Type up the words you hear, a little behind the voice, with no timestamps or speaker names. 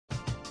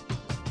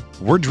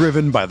We're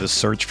driven by the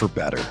search for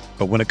better.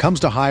 But when it comes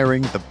to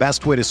hiring, the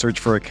best way to search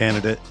for a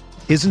candidate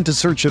isn't to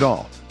search at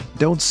all.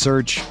 Don't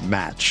search,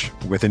 match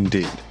with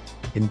Indeed.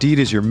 Indeed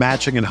is your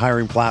matching and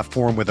hiring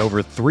platform with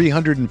over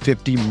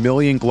 350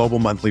 million global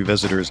monthly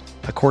visitors,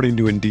 according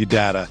to Indeed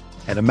data,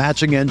 and a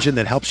matching engine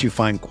that helps you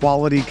find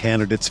quality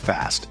candidates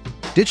fast.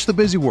 Ditch the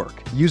busy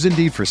work. Use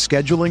Indeed for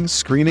scheduling,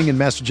 screening, and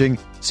messaging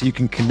so you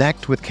can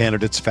connect with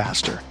candidates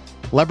faster.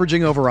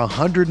 Leveraging over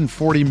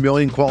 140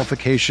 million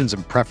qualifications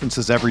and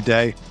preferences every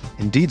day,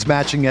 Indeed's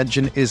matching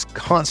engine is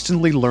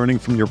constantly learning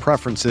from your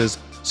preferences,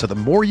 so the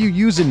more you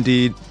use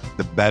Indeed,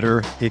 the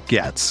better it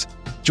gets.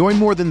 Join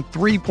more than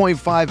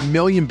 3.5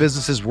 million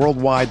businesses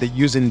worldwide that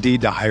use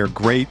Indeed to hire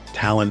great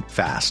talent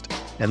fast.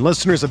 And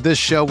listeners of this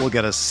show will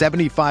get a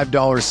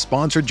 $75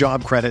 sponsored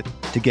job credit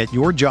to get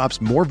your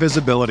jobs more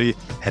visibility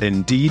at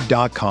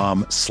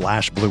Indeed.com/Blue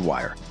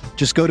Wire.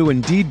 Just go to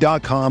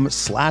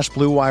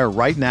Indeed.com/Blue Wire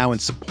right now and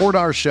support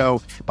our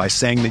show by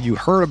saying that you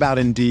heard about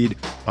Indeed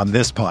on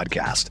this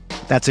podcast.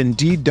 That's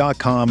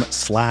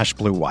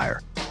Indeed.com/Blue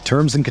Wire.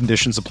 Terms and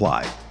conditions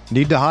apply.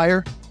 Need to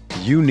hire?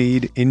 You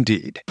need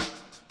Indeed.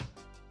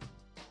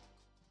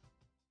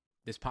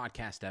 This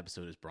podcast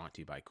episode is brought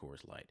to you by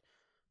Coors Light.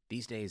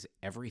 These days,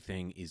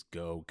 everything is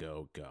go,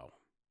 go, go.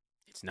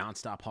 It's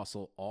nonstop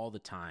hustle all the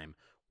time.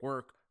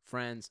 Work,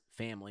 friends,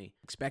 family,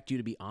 expect you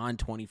to be on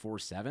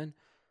 24/7.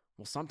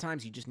 Well,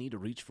 sometimes you just need to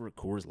reach for a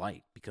Coors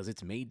Light because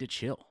it's made to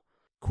chill.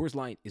 Coors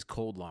Light is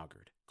cold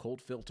lagered,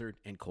 cold filtered,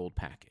 and cold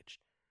packaged.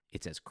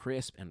 It's as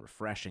crisp and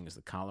refreshing as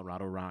the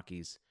Colorado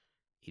Rockies.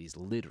 It is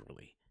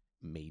literally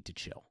made to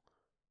chill.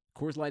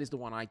 Coors Light is the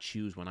one I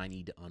choose when I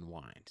need to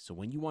unwind. So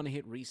when you want to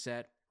hit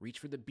reset, reach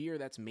for the beer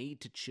that's made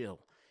to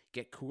chill.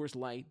 Get Coors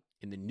Light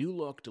in the new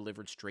look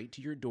delivered straight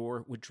to your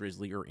door with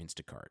Drizzly or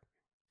Instacart.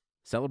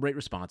 Celebrate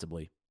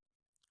responsibly.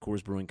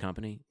 Coors Brewing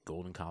Company,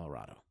 Golden,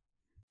 Colorado.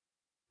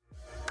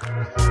 And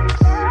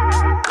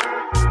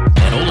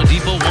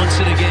Oladipo wants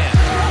it again.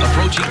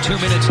 Approaching 2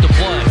 minutes to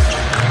play.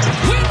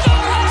 With the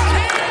left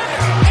hand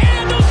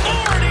and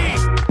authority.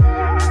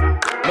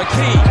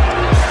 McKee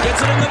gets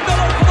it in the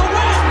middle for the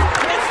win.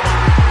 It's the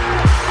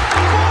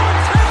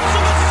 4/10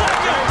 of a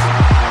second.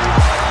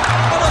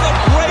 One of the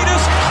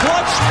greatest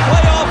clutch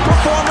playoff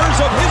performers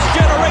of his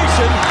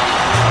generation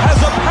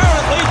has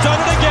apparently done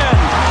it again.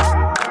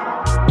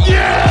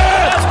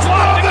 Yes!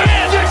 Mother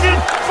chicken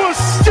for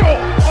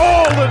sure!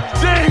 All the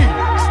day!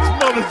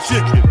 Mother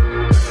chicken!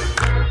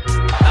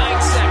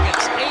 9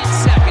 seconds, 8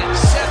 seconds,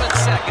 7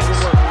 seconds.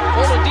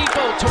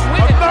 Oladipo to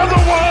win it.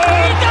 Another one!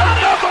 He got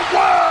it! Another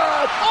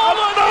one!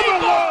 Another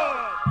one!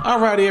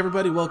 Alrighty,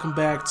 everybody, welcome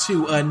back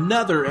to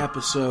another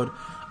episode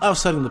of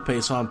Setting the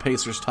Pace on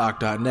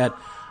PacersTalk.net.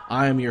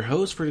 I am your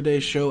host for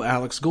today's show,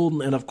 Alex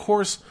Golden, and of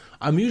course,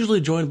 I'm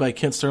usually joined by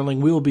Kent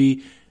Sterling. We will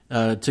be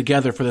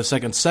together for the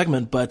second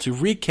segment, but to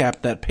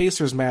recap that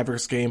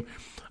Pacers-Mavericks game,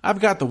 I've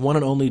got the one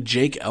and only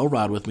Jake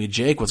Elrod with me.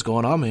 Jake, what's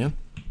going on, man?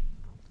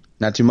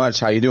 Not too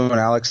much. How you doing,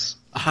 Alex?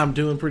 I'm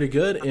doing pretty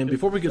good, and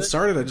before we get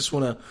started, I just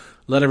want to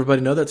let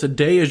everybody know that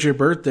today is your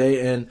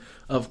birthday, and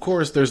of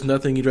course, there's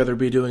nothing you'd rather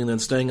be doing than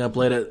staying up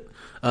late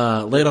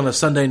on a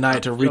Sunday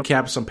night to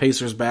recap some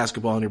Pacers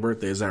basketball on your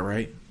birthday. Is that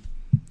right?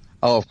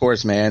 Oh, of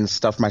course, man.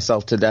 Stuffed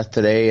myself to death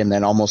today and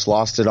then almost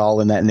lost it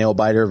all in that nail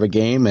biter of a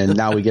game, and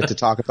now we get to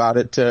talk about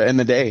it to end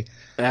the day.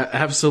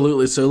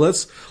 Absolutely. So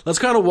let's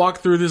kind of walk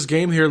through this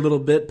game here a little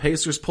bit.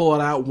 Pacers pull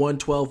it out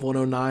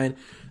 112-109.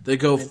 They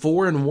go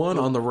 4-1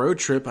 on the road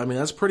trip. I mean,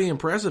 that's pretty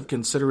impressive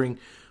considering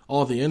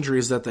all the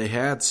injuries that they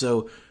had.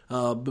 So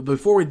but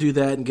before we do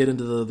that and get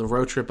into the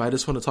road trip, I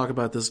just want to talk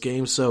about this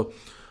game. So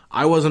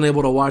I wasn't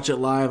able to watch it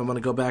live. I'm going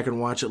to go back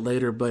and watch it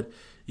later. But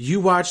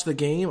you watched the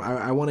game.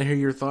 I want to hear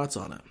your thoughts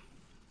on it.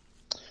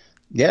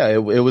 Yeah, it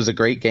was a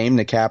great game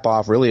to cap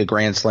off really a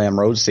Grand Slam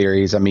road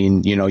series. I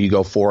mean, you know, you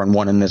go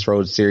 4-1 in this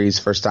road series,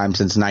 first time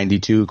since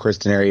 '92.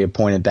 Kristen Area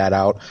pointed that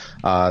out.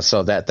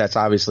 So that's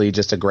obviously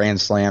just a Grand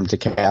Slam to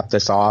cap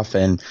this off.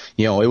 And,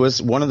 you know, it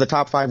was one of the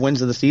top 5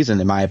 wins of the season,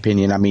 in my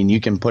opinion. I mean,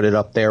 you can put it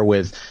up there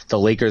with the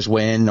Lakers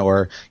win,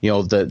 or, you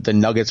know, the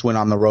Nuggets win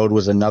on the road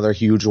was another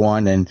huge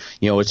one. And,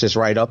 you know, it's just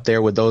right up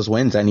there with those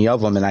wins, any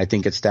of them. And I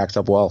think it stacks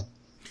up well.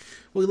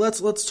 Well,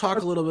 let's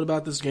talk a little bit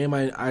about this game.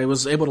 I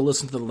was able to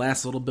listen to the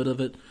last little bit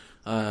of it.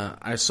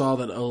 I saw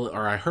that,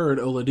 or I heard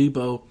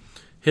Oladipo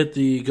hit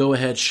the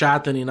go-ahead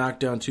shot, then he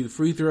knocked down 2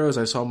 free throws.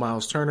 I saw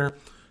Miles Turner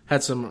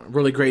had some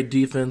really great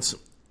defense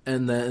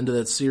in the end of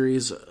that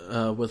series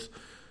with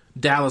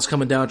Dallas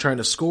coming down trying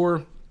to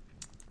score.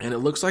 And it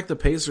looks like the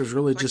Pacers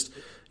really just,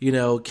 you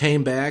know,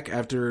 came back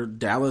after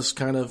Dallas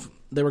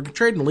they were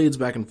trading leads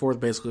back and forth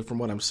basically from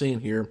what I'm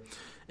seeing here.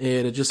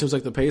 And it just seems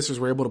like the Pacers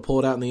were able to pull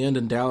it out in the end,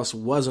 and Dallas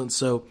wasn't.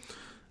 So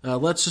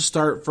let's just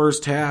start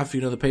first half. You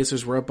know, the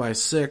Pacers were up by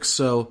 6.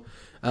 So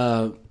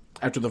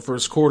after the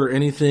first quarter,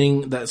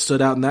 anything that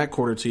stood out in that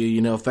quarter to you? You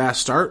know, fast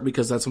start,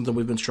 because that's something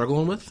we've been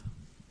struggling with?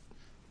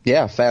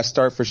 Yeah, fast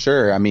start for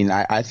sure. I mean,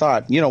 I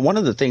thought, one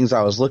of the things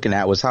I was looking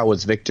at was how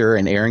was Victor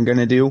and Aaron going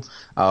to do,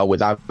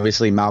 with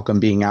obviously Malcolm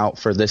being out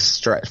for this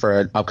stretch,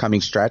 for an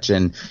upcoming stretch,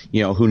 and,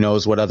 who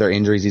knows what other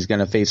injuries he's going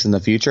to face in the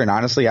future. And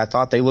honestly, I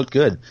thought they looked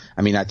good.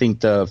 I mean, I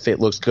think the fit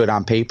looks good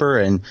on paper,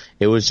 and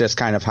it was just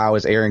kind of how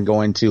is Aaron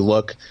going to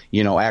look,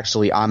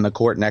 actually on the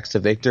court next to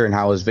Victor, and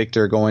how is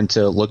Victor going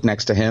to look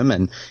next to him.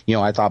 And,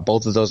 I thought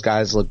both of those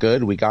guys looked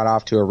good. We got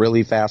off to a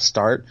really fast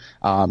start.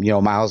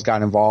 Miles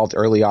got involved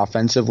early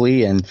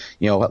offensively, and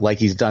like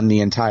he's done the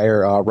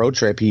entire road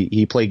trip,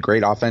 he played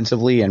great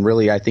offensively and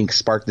really, I think,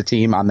 sparked the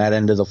team on that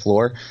end of the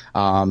floor.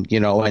 And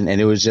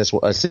it was just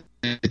a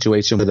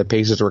situation where the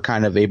Pacers were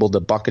kind of able to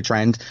buck a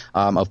trend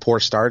of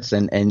poor starts,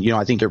 and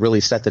I think it really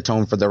set the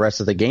tone for the rest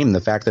of the game. The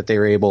fact that they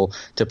were able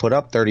to put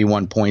up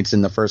 31 points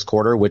in the first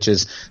quarter, which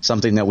is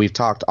something that we've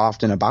talked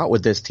often about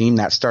with this team,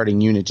 that starting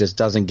unit just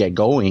doesn't get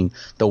going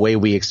the way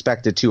we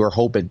expect it to or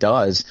hope it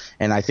does.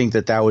 And I think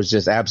that was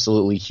just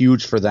absolutely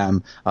huge for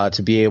them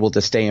to be able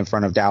to stay in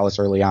front of Dallas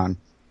early on.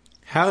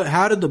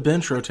 How did the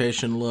bench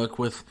rotation look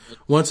with,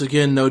 once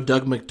again, no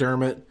Doug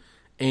McDermott?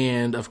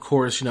 And, of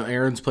course,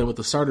 Aaron's playing with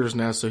the starters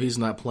now, so he's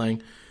not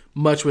playing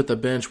much with the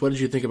bench. What did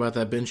you think about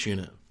that bench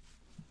unit?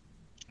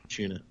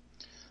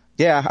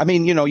 Yeah, I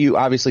mean, you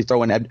obviously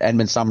throw in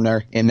Edmund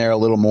Sumner in there a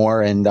little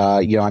more, and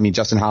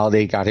Justin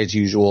Holiday got his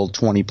usual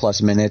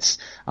 20+ minutes.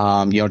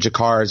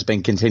 Jakar has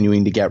been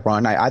continuing to get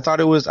run. I thought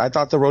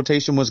the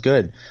rotation was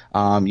good.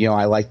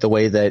 I like the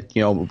way that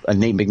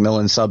Nate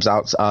McMillan subs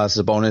out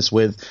Sabonis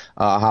with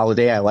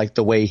Holiday. I like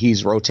the way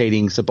he's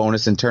rotating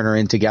Sabonis and Turner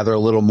in together a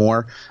little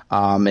more,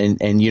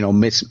 and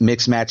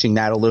mix matching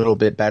that a little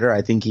bit better.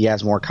 I think he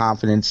has more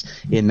confidence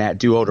in that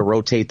duo to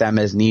rotate them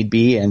as need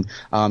be, and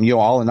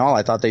all in all,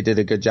 I thought they did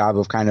a good job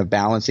of kind of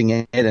balancing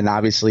it. And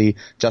obviously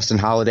Justin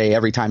Holiday,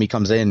 every time he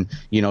comes in,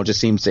 just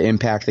seems to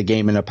impact the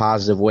game in a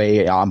positive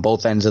way on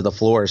both ends of the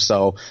floor.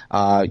 So,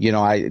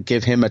 I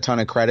give him a ton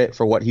of credit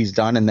for what he's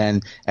done. And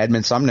then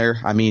Edmund Sumner,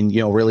 I mean,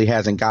 really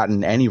hasn't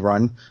gotten any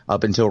run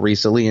up until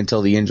recently,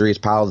 until the injuries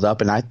piled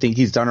up. And I think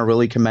he's done a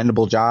really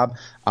commendable job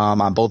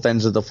on both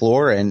ends of the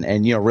floor, and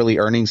really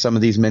earning some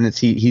of these minutes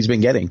he's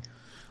been getting.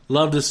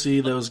 Love to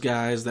see those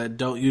guys that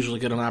don't usually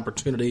get an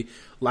opportunity,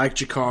 like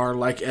Jakar,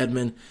 like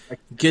Edmund,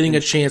 getting a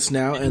chance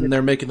now, and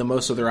they're making the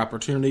most of their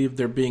opportunity.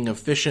 They're being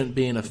efficient,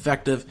 being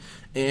effective,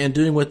 and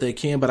doing what they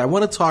can. But I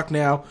want to talk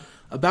now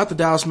about the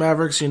Dallas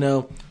Mavericks.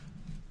 Kristaps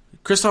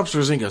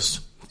Porzingis,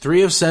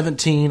 3 of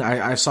 17.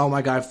 I saw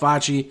my guy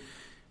Facci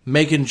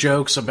making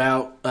jokes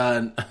about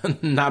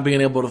not being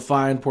able to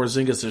find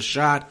Porzingis'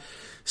 shot.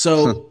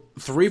 So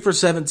 3 for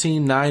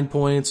 17, 9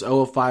 points,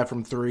 0 of 5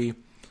 from 3.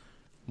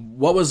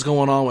 What was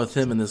going on with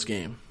him in this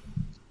game?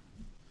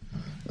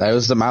 That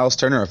was the Miles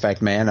Turner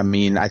effect, man. I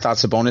mean, I thought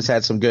Sabonis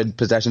had some good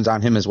possessions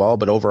on him as well,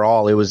 but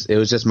overall it was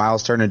just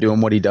Miles Turner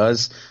doing what he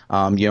does.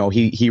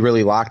 He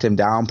really locked him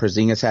down.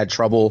 Porzingis had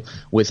trouble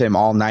with him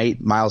all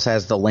night. Miles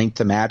has the length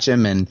to match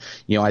him, and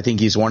I think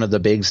he's one of the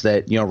bigs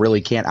that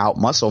really can't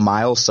outmuscle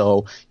Miles.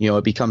 So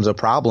it becomes a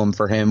problem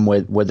for him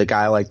with a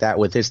guy like that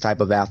with his type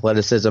of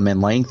athleticism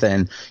and length,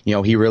 and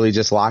he really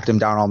just locked him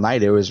down all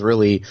night. It was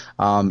really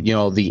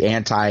the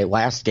anti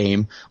last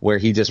game where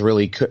he just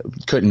really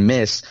couldn't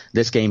miss.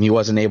 This game he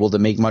wasn't able to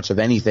make much of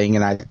anything,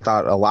 and I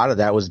thought a lot of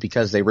that was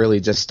because they really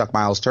just stuck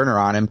Miles Turner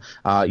on him,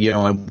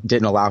 and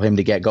didn't allow him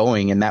to get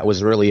going, and that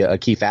was really a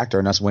key factor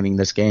in us winning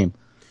this game.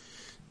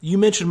 You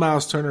mentioned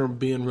Miles Turner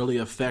being really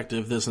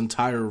effective this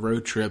entire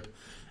road trip,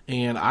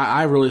 and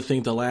I really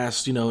think the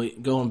last,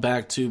 going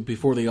back to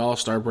before the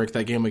All-Star break,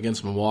 that game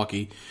against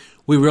Milwaukee,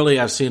 we really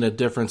have seen a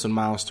difference in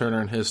Miles Turner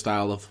and his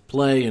style of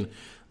play and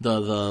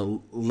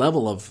the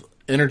level of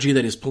energy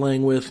that he's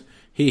playing with.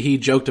 He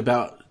joked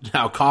about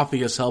how coffee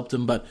has helped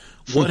him, but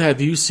what have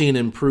you seen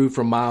improve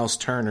from Miles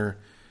Turner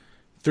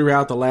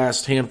throughout the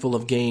last handful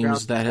of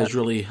games that has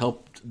really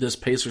helped this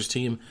Pacers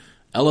team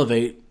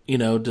elevate,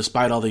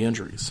 despite all the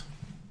injuries?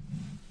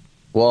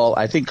 Well,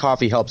 I think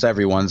coffee helps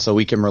everyone, so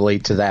we can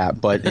relate to that.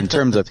 But in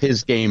terms of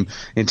his game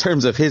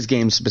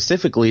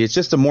specifically, it's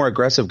just a more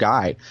aggressive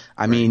guy.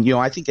 I mean,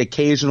 I think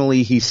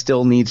occasionally he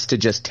still needs to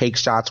just take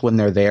shots when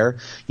they're there,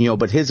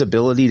 but his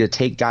ability to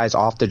take guys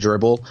off the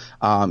dribble,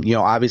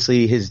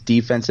 obviously his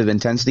defensive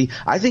intensity.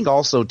 I think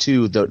also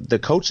too, the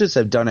coaches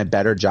have done a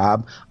better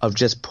job of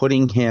just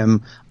putting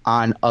him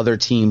on other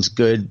teams'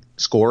 good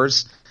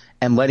scores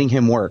and letting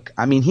him work.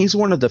 I mean, he's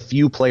one of the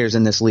few players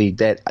in this league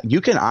that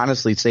you can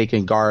honestly say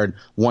can guard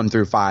 1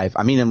 through 5.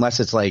 I mean, unless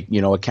it's like, a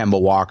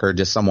Kemba Walker,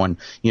 just someone,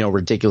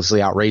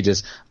 ridiculously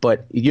outrageous.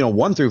 But,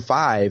 1 through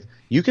 5,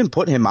 you can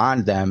put him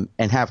on them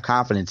and have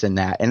confidence in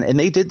that. And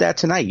they did that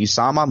tonight. You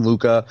saw him on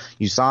Luka.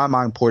 You saw him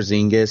on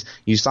Porzingis.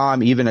 You saw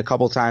him even a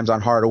couple times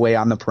on Hardaway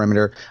on the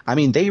perimeter. I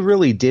mean, they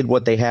really did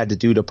what they had to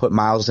do to put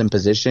Miles in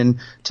position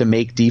to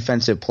make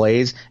defensive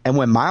plays. And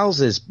when Miles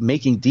is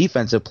making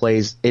defensive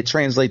plays, it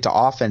translates to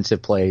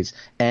offensive plays.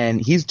 And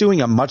he's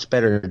doing a much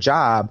better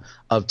job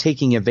of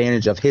taking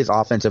advantage of his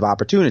offensive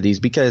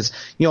opportunities, because,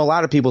 you know, a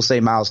lot of people say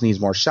Miles needs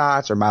more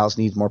shots or Miles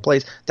needs more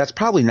plays. That's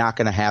probably not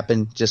going to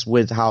happen just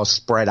with how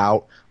spread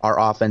out our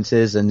offense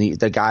is and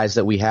the guys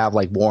that we have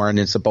like Warren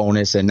and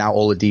Sabonis, and now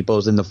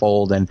Oladipo's in the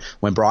fold, and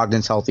when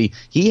Brogdon's healthy,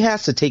 he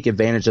has to take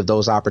advantage of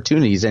those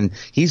opportunities, and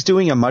he's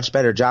doing a much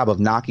better job of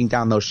knocking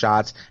down those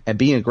shots and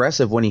being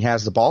aggressive when he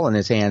has the ball in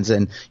his hands.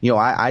 And, you know,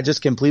 I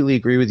just completely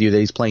agree with you that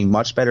he's playing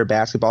much better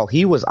basketball.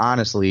 He was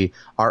honestly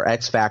our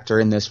X factor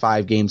in this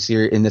 5-game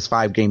series, in this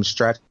 5-game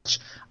stretch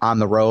on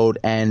the road.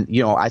 And,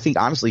 you know, I think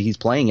honestly he's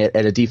playing it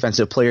at a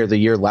defensive player of the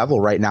year level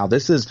right now.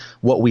 This is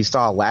what we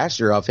saw last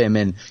year of him.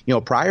 And, you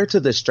know, prior to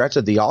the stretch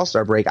of the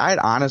All-Star break, I had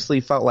honestly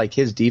felt like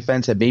his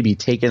defense had maybe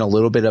taken a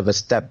little bit of a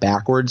step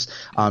backwards,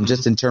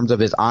 just in terms of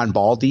his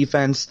on-ball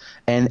defense.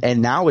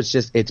 And now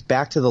it's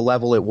back to the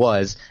level it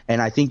was.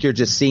 And I think you're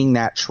just seeing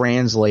that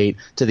translate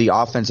to the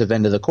offensive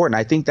end of the court. And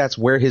I think that's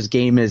where his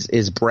game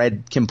is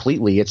bred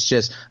completely. It's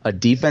just a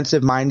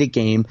defensive minded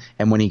game.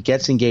 And when he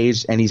gets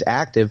engaged and he's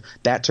active,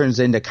 that turns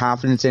into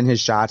confidence in his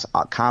shots,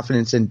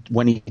 confidence in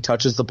when he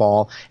touches the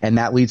ball, and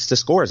that leads to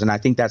scores. And I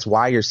think that's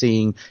why you're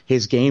seeing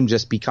his game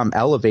just become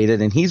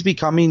elevated, and he's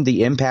becoming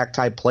the impact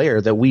type player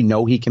that we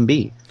know he can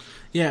be.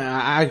 Yeah,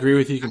 I agree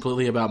with you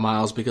completely about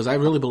Miles, because I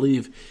really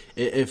believe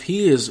if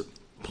he is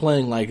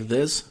playing like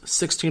this,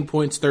 16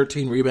 points,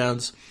 13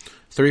 rebounds,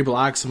 3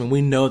 blocks, I mean,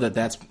 we know that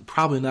that's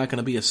probably not going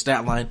to be a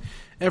stat line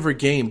every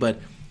game, but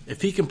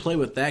if he can play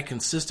with that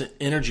consistent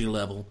energy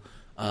level,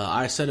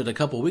 I said it a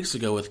couple weeks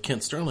ago with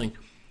Kent Sterling,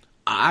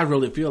 I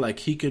really feel like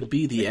he could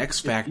be the X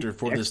factor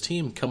for this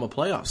team come a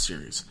playoff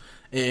series.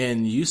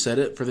 And you said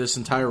it, for this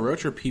entire road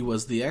trip, he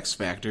was the X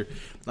factor.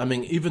 I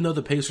mean, even though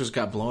the Pacers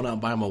got blown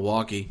out by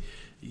Milwaukee,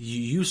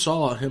 you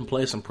saw him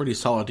play some pretty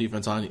solid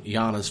defense on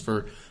Giannis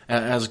for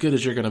as good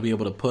as you're going to be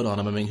able to put on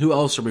him. I mean, who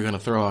else are we going to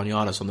throw on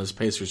Giannis on this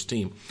Pacers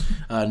team?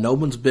 No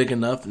one's big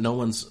enough. No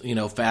one's,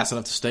 fast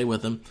enough to stay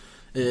with him.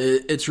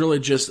 It's really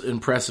just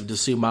impressive to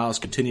see Miles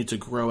continue to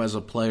grow as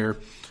a player.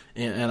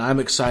 And I'm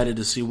excited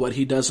to see what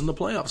he does in the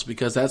playoffs,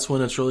 because that's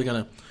when it's really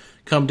going to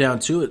come down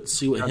to it,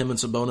 see what him and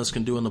Sabonis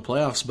can do in the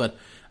playoffs. But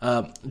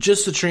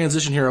just to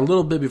transition here a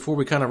little bit before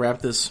we kind of wrap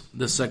this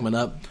segment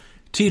up,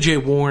 T.J.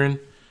 Warren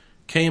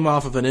came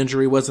off of an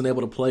injury, wasn't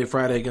able to play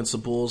Friday against the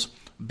Bulls.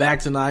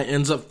 Back tonight,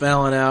 ends up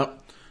fouling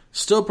out.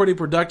 Still pretty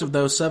productive,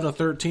 though, 7 of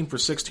 13 for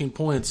 16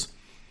 points.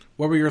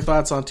 What were your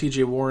thoughts on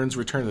T.J. Warren's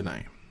return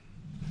tonight?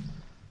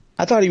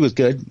 I thought he was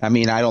good. I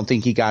mean, I don't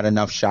think he got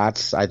enough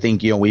shots. I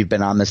think, we've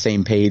been on the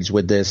same page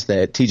with this,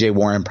 that TJ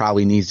Warren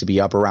probably needs to be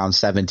up around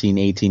 17,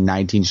 18,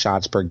 19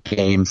 shots per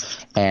game.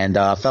 And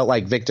felt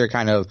like Victor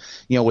kind of,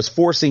 was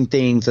forcing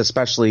things,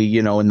 especially,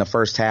 in the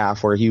first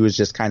half, where he was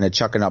just kind of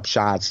chucking up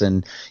shots.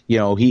 And,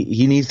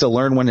 he needs to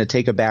learn when to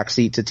take a back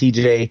seat to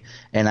TJ.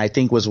 And I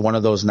think was one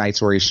of those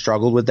nights where he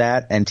struggled with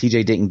that. And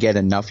TJ didn't get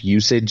enough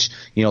usage.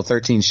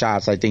 13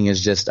 shots, I think,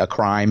 is just a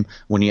crime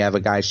when you have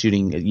a guy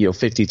shooting,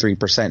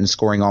 53% and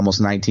scoring almost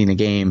 19 a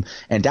game.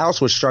 And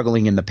Dallas was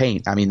struggling in the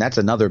paint. I mean, that's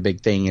another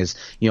big thing is,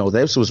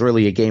 this was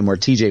really a game where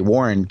TJ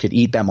Warren could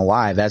eat them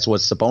alive, as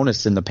was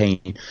Sabonis in the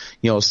paint.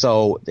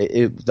 So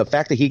the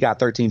fact that he got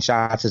 13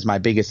 shots is my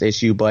biggest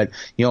issue. But,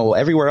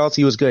 everywhere else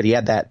he was good. He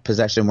had that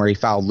possession where he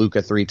fouled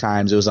Luka 3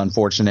 times. It was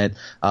unfortunate.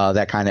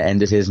 That kind of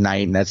ended his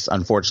night. And that's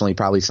unfortunately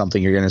probably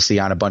something you're going to see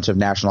on a bunch of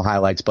national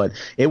highlights. But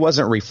it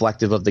wasn't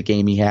reflective of the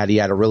game he had. He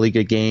had a really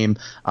good game.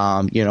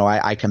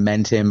 I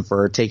commend him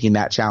for taking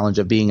that challenge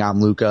of being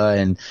on Luka.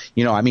 And,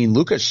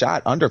 Luka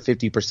shot under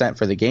 50%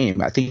 for the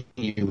game. I think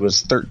he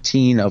was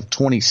 13 of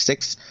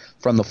 26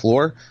 from the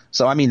floor.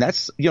 So, I mean,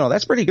 that's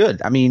pretty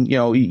good. I mean,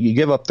 you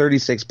give up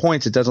 36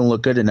 points. It doesn't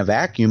look good in a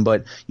vacuum,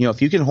 but,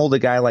 if you can hold a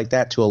guy like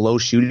that to a low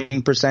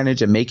shooting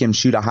percentage and make him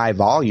shoot a high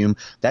volume,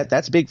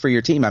 that's big for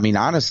your team. I mean,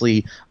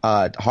 honestly,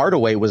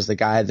 Hardaway was the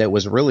guy that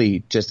was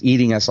really just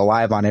eating us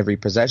alive on every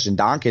possession.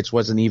 Doncic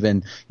wasn't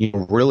even,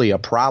 really a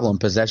problem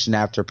possession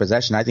after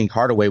possession. I think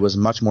Hardaway was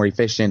much more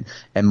efficient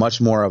and much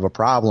more of a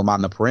problem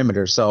on the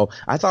perimeter. So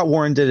I thought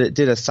Warren did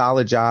a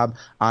solid job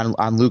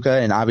on Luka,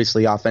 and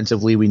obviously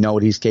offensively, we know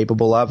what he's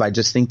capable of. I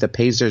just think the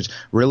Pacers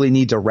really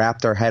need to wrap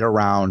their head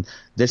around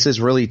this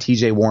is really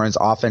TJ Warren's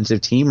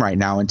offensive team right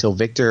now until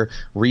Victor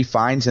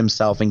refines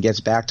himself and gets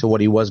back to what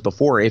he was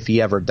before, if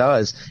he ever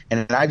does.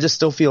 And I just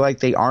still feel like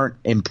they aren't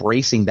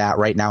embracing that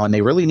right now, and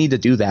they really need to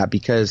do that,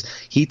 because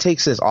he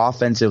takes his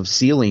offensive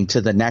ceiling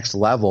to the next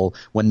level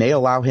when they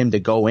allow him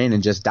to go in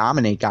and just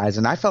dominate guys.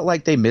 And I felt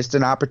like they missed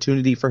an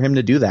opportunity for him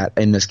to do that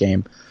in this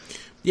game.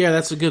 Yeah,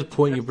 that's a good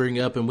point you bring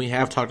up, and we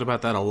have talked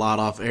about that a lot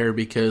off air,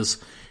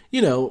 because we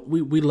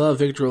love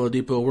Victor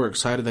Oladipo. We're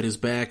excited that he's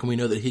back, and we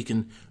know that he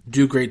can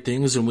do great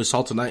things. And we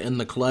saw tonight in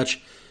the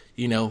clutch,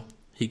 he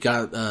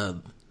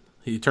got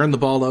he turned the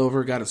ball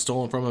over, got it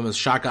stolen from him. His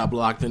shot got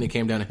blocked, then he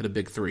came down and hit a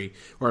big three,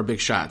 or a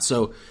big shot.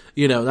 So,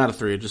 not a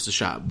three, just a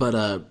shot.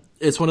 But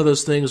it's one of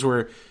those things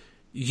where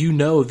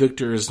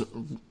Victor is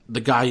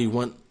the guy you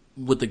want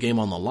with the game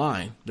on the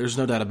line. There's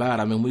no doubt about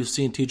it. I mean, we've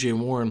seen TJ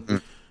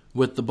Warren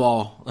with the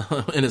ball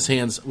in his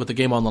hands with the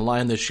game on the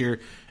line this year,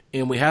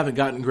 and we haven't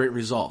gotten great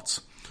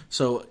results.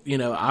 So,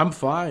 I'm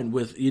fine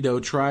with,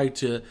 trying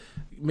to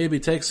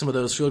maybe take some of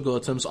those field goal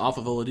attempts off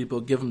of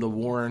Oladipo, give him to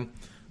Warren,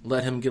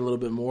 let him get a little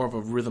bit more of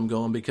a rhythm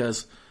going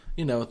because,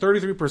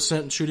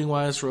 33%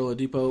 shooting-wise for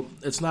Oladipo,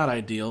 it's not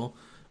ideal.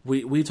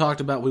 We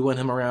talked about we want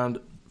him around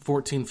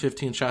 14,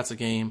 15 shots a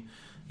game,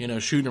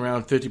 shooting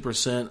around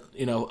 50%,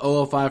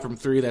 0-5 from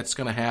 3, that's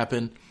going to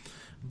happen.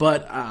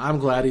 But I'm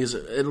glad he's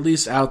at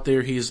least out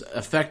there. He's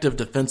effective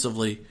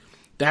defensively.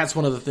 That's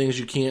one of the things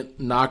you can't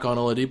knock on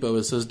Oladipo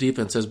is his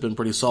defense has been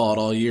pretty solid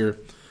all year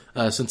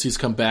since he's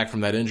come back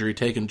from that injury,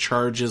 taking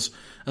charges.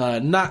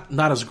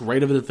 Not as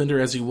great of a defender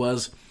as he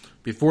was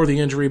before the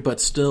injury, but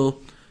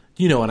still,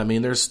 you know what I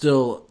mean. There's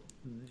still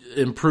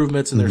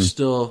improvements and there's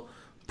still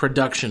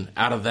production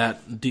out of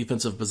that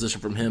defensive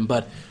position from him.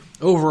 But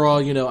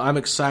overall, I'm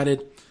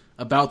excited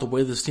about the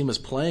way this team is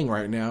playing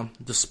right now.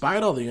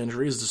 Despite all the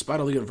injuries, despite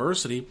all the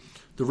adversity,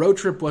 the road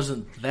trip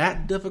wasn't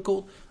that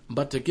difficult.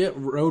 But to get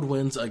road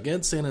wins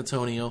against San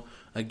Antonio,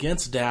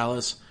 against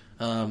Dallas,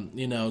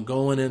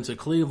 going into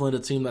Cleveland, a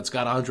team that's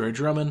got Andre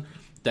Drummond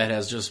that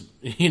has just,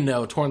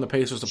 torn the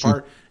Pacers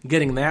apart,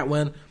 getting that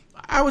win,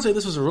 I would say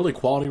this was a really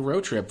quality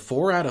road trip.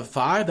 4 out of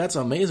 5, that's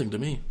amazing to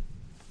me.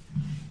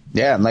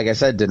 Yeah, and like I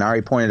said,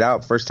 Denari pointed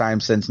out, first time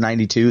since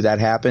 92 that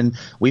happened.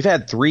 We've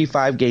had 3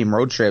 5-game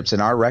road trips,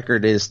 and our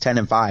record is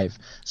 10-5.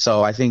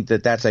 So I think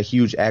that that's a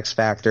huge X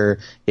factor.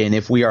 And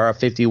if we are a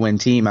 50-win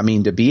team, I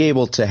mean, to be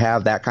able to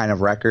have that kind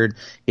of record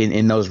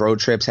in those road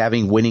trips,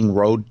 having winning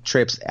road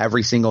trips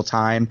every single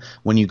time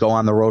when you go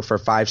on the road for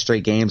 5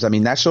 straight games, I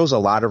mean, that shows a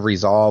lot of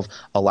resolve,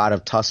 a lot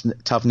of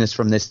toughness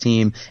from this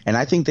team. And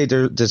I think they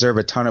deserve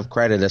a ton of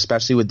credit,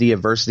 especially with the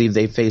adversity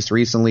they faced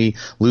recently,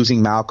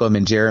 losing Malcolm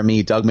and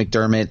Jeremy. Doug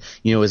McDermott,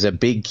 is a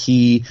big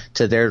key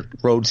to their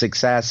road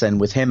success.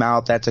 And with him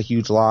out, that's a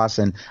huge loss.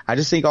 And I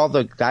just think all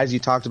the guys you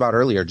talked about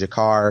earlier,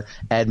 Jakar,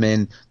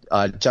 Edmond,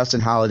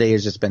 Justin Holiday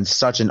has just been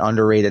such an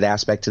underrated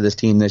aspect to this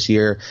team this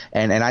year.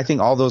 And I think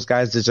all those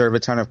guys deserve a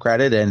ton of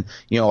credit. And,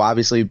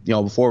 obviously,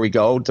 before we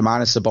go,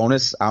 Domantas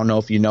Sabonis, I don't know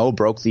if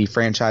broke the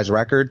franchise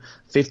record,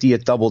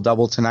 50th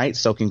double-double tonight.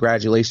 So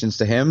congratulations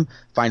to him.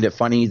 Find it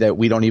funny that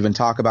we don't even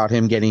talk about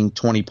him getting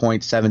 20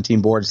 points,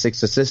 17 boards,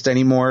 6 assists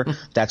anymore.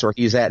 That's where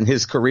he's at in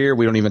his career.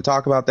 We don't even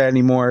talk about that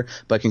anymore.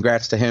 But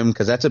congrats to him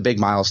because that's a big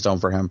milestone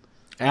for him.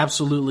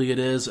 Absolutely it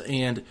is.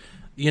 And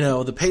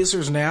the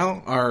Pacers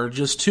now are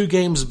just 2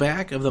 games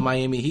back of the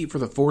Miami Heat for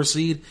the 4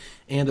 seed,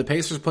 and the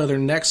Pacers play their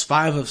next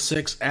 5 of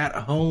 6 at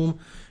home,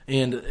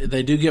 and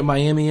they do get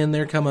Miami in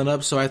there coming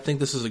up, so I think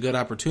this is a good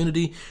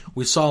opportunity.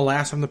 We saw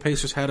last time the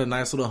Pacers had a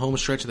nice little home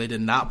stretch. They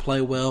did not play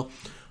well.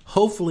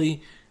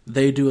 Hopefully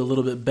they do a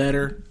little bit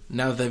better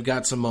now that they've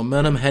got some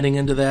momentum heading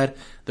into that.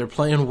 They're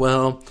playing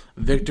well.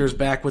 Victor's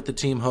back with the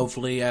team,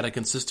 hopefully, at a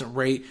consistent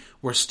rate.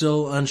 We're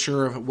still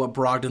unsure of what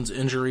Brogdon's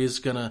injury is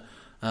going to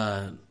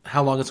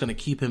how long it's going to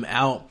keep him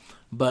out.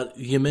 But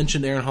you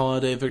mentioned Aaron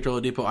Holiday, Victor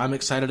Oladipo. I'm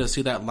excited to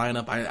see that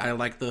lineup. I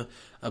like the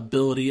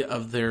ability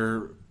of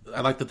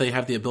I like that they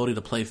have the ability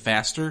to play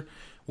faster,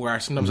 where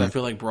sometimes I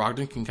feel like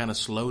Brogdon can kind of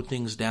slow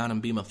things down and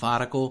be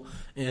methodical.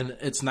 And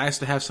it's nice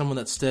to have someone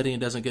that's steady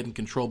and doesn't get in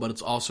control, but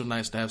it's also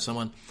nice to have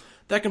someone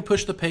that can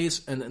push the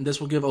pace, and this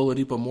will give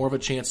Oladipo more of a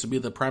chance to be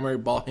the primary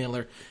ball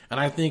handler. And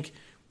I think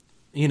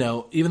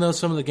even though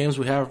some of the games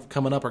we have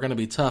coming up are going to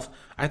be tough,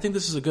 I think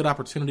this is a good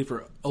opportunity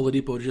for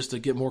Oladipo just to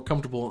get more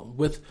comfortable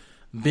with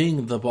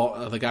being the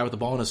guy with the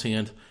ball in his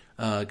hand,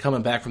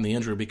 coming back from the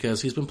injury,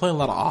 because he's been playing a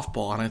lot of off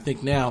ball, and I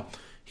think now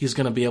he's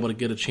going to be able to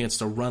get a chance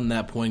to run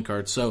that point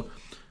guard. So,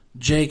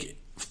 Jake,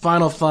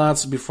 final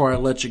thoughts before I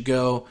let you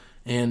go,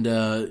 and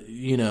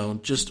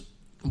just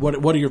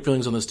what are your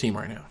feelings on this team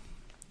right now?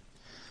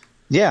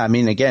 Yeah, I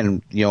mean,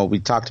 again, we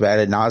talked about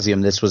it ad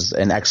nauseum. This was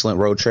an excellent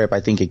road trip.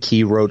 I think a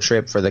key road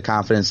trip for the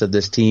confidence of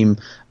this team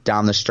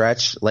down the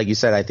stretch. Like you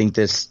said, I think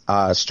this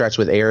stretch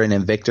with Aaron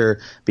and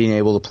Victor being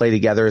able to play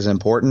together is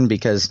important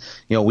because,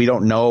 we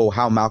don't know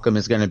how Malcolm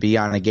is going to be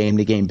on a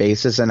game-to-game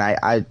basis. And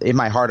I in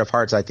my heart of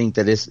hearts, I think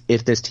that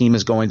if this team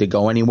is going to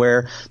go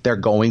anywhere, they're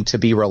going to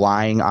be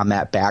relying on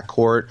that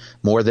backcourt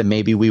more than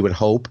maybe we would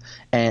hope.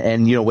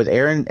 And with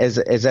Aaron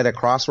is at a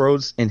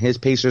crossroads in his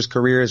Pacers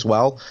career as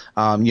well.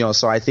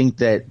 So I think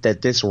that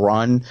this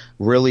run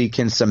really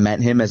can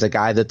cement him as a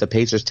guy that the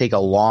Pacers take a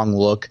long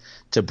look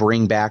to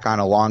bring back on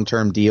a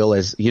long-term deal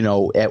as,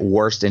 at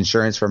worst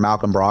insurance for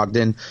Malcolm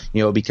Brogdon,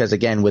 because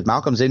again, with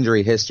Malcolm's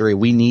injury history,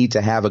 we need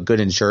to have a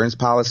good insurance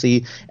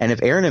policy. And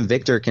if Aaron and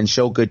Victor can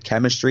show good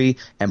chemistry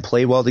and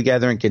play well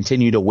together and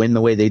continue to win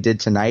the way they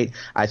did tonight,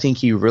 I think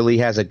he really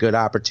has a good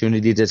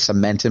opportunity to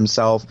cement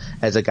himself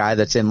as a guy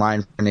that's in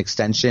line for an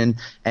extension.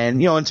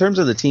 And, in terms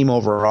of the team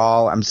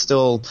overall, I'm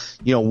still,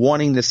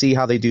 wanting to see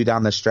how they do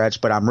down the stretch,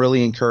 but I'm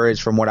really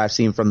encouraged from what I've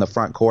seen from the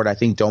front court. I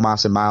think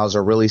Domas and Miles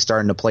are really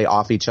starting to play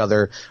off each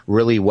other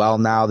really well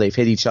now. They've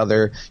hit each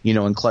other,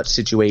 in clutch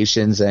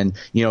situations, and,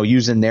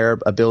 using their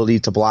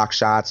ability to block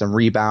shots and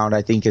rebound,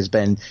 I think has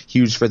been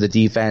huge for the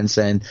defense.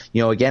 And,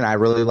 again, I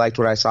really liked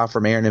what I saw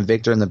from Aaron and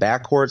Victor in the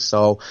backcourt.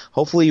 So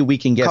hopefully we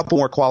can get a couple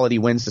more quality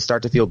wins to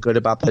start to feel good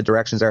about the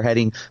directions they're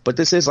heading. But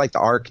this is like the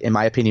arc, in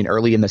my opinion,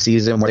 early in the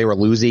season where they were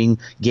losing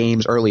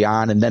games early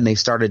on, and then they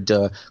started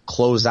to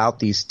close out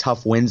these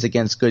tough wins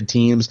against good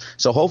teams.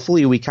 So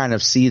hopefully we kind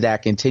of see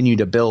that continue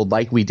to build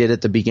like we did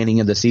at the beginning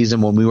of the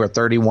season when we were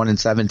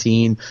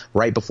 31-17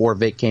 right before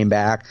Vic came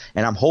back.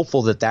 And I'm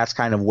hopeful that that's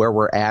kind of where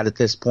we're at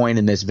this point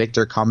in this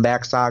Victor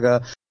comeback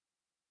saga.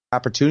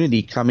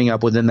 Opportunity coming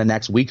up within the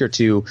next week or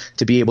two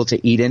to be able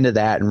to eat into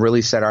that and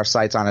really set our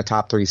sights on a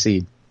top 3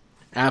 seed.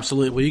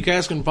 Absolutely. Well, you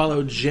guys can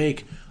follow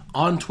Jake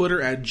on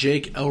Twitter at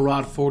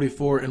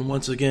JakeElrod44. And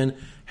once again,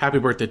 happy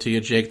birthday to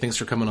you, Jake. Thanks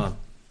for coming on.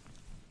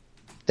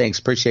 Thanks.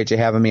 Appreciate you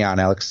having me on,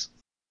 Alex.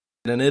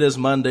 And it is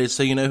Monday,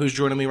 so you know who's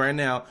joining me right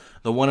now.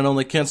 The one and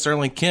only Kent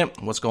Sterling.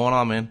 Kent, what's going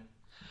on, man?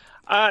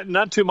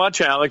 Not too much,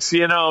 Alex.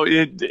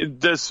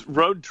 This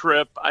road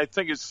trip, I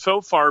think, has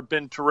so far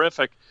been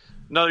terrific.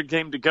 Another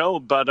game to go,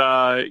 but,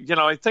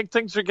 I think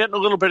things are getting a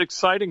little bit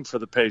exciting for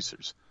the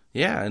Pacers.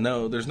 Yeah,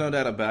 no, there's no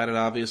doubt about it.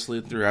 Obviously,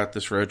 throughout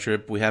this road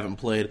trip, we haven't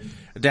played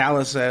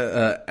Dallas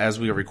as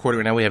we are recording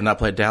right now. We have not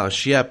played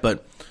Dallas yet,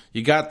 but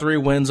you got 3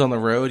 wins on the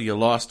road. You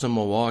lost to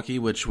Milwaukee,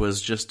 which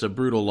was just a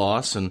brutal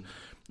loss, and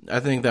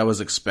I think that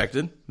was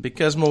expected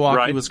because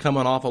Milwaukee was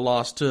coming off a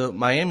loss to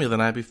Miami the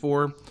night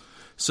before,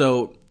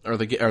 or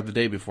the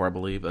day before, I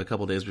believe, a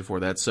couple days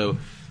before that. So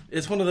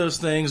it's one of those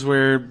things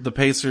where the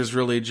Pacers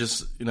really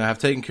just have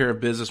taken care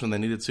of business when they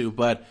needed to.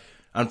 But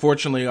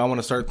unfortunately, I want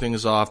to start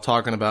things off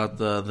talking about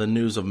the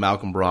news of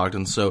Malcolm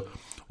Brogdon. So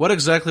what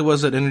exactly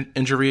was that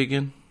injury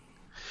again?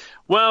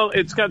 Well,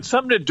 it's got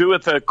something to do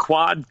with a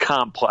quad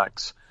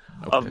complex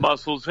of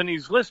muscles, and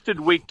he's listed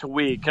week to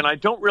week, and I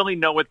don't really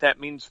know what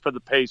that means for the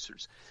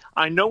Pacers.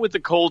 I know with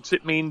the Colts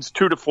it means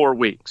 2 to 4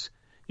 weeks.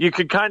 You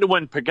could kind of,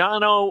 when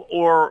Pagano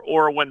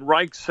or when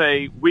Reich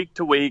say week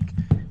to week,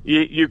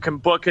 you can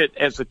book it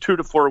as a 2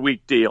 to 4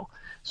 week deal.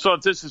 So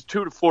if this is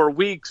 2 to 4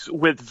 weeks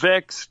with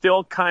Vic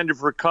still kind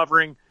of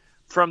recovering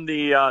from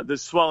the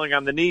swelling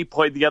on the knee,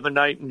 played the other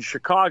night in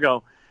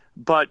Chicago,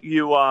 but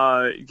you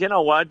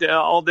know what,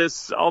 all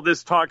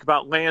this talk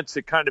about Lance,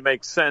 it kind of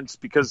makes sense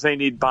because they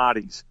need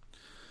bodies.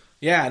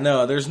 Yeah,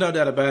 no, there's no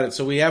doubt about it.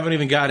 So we haven't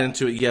even got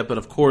into it yet, but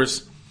of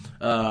course,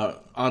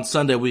 on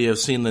Sunday we have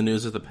seen the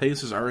news that the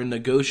Pacers are in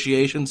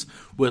negotiations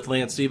with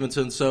Lance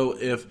Stevenson. So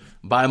if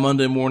by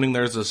Monday morning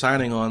there's a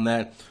signing on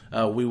that,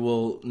 we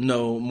will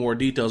know more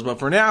details. But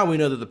for now, we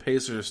know that the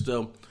Pacers are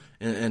still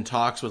in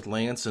talks with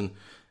Lance. And,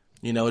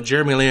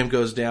 Jeremy Lamb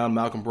goes down,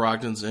 Malcolm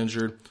Brogdon's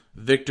injured,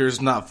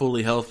 Victor's not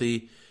fully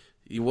healthy.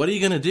 What are you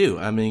going to do?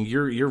 I mean,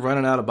 you're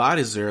running out of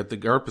bodies there at the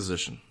guard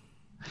position.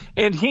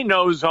 And he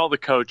knows all the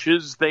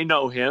coaches. They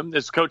know him.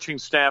 This coaching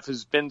staff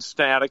has been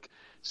static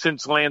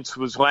since Lance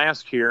was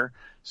last here.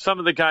 Some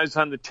of the guys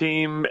on the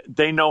team,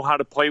 they know how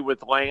to play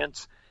with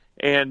Lance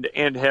and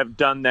have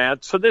done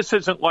that. So this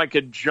isn't like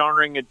a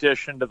jarring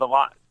addition to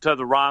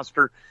the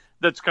roster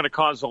that's going to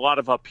cause a lot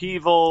of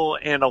upheaval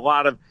and a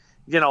lot of,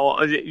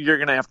 you're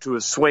going to have to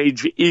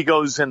assuage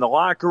egos in the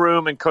locker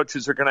room, and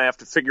coaches are going to have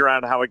to figure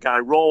out how a guy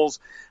rolls.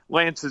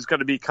 Lance is going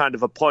to be kind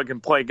of a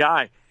plug-and-play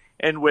guy.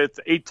 And with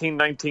 18,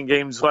 19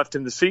 games left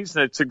in the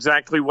season, it's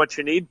exactly what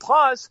you need.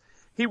 Plus,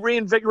 he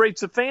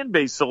reinvigorates the fan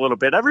base a little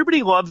bit.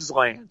 Everybody loves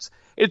Lance.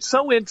 It's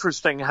so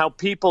interesting how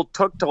people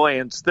took to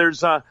Lance.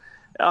 There's a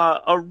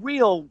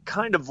real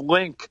kind of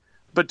link,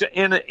 but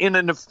in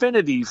an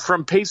affinity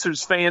from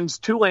Pacers fans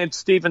to Lance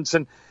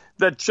Stevenson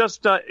that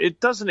just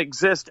it doesn't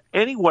exist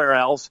anywhere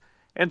else.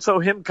 And so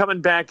him coming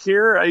back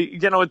here,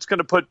 it's going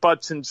to put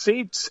butts in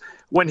seats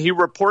when he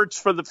reports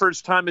for the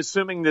first time,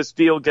 assuming this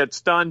deal gets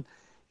done.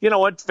 You know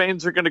what?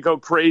 Fans are going to go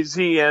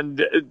crazy, and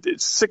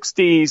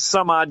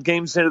 60-some-odd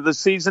games into the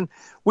season,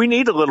 we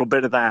need a little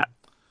bit of that.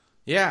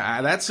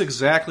 Yeah, that's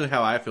exactly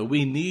how I feel.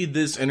 We need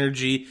this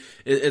energy.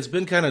 It's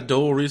been kind of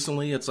dull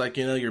recently. It's like,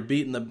 you're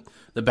beating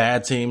the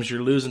bad teams.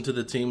 You're losing to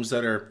the teams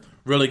that are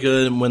really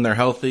good and when they're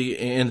healthy.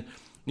 And,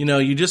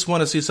 you just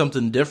want to see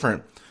something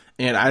different.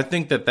 And I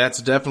think that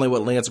that's definitely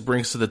what Lance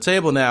brings to the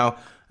table now.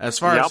 As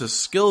far as his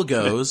skill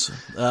goes,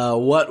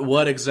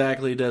 what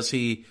exactly does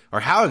he, or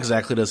how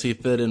exactly does he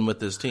fit in with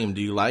this team?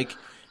 Do you like,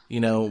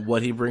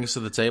 what he brings to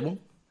the table?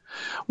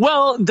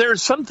 Well,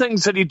 there's some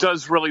things that he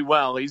does really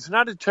well. He's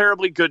not a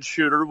terribly good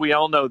shooter. We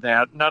all know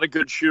that. Not a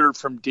good shooter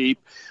from deep.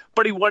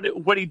 But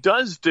what he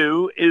does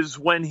do is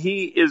when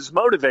he is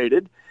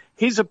motivated,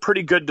 he's a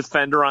pretty good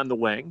defender on the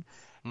wing.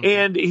 Mm-hmm.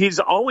 And he's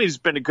always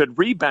been a good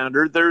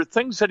rebounder. There are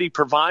things that he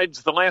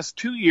provides the last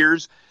 2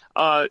 years,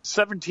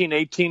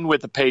 17-18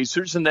 with the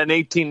Pacers and then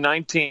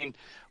 18-19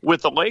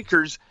 with the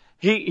Lakers.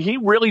 He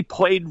really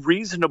played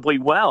reasonably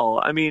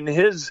well. I mean,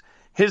 his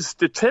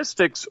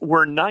statistics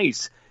were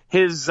nice.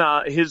 His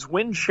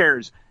win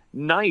shares,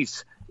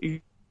 nice.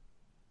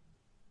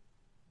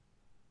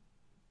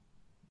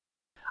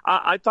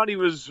 I thought he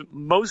was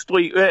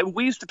mostly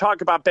we used to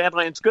talk about bad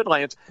Lance, good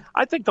Lance.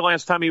 I think the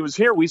last time he was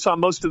here, we saw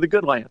most of the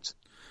good Lance.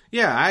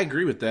 Yeah, I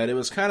agree with that. It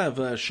was kind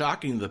of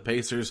shocking the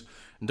Pacers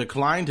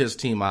declined his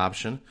team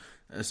option,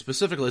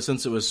 specifically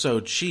since it was so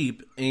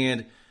cheap,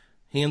 and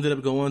he ended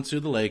up going to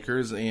the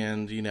Lakers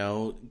and,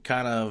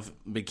 kind of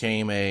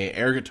became a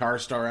air guitar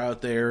star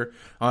out there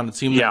on a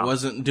team that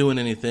wasn't doing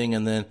anything,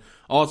 and then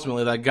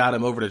ultimately that got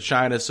him over to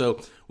China. So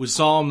we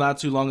saw him not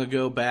too long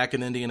ago back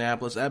in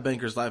Indianapolis at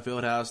Bankers Life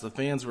Fieldhouse. The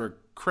fans were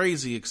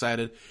crazy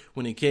excited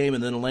when he came,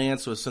 and then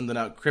Lance was sending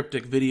out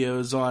cryptic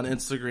videos on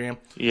Instagram.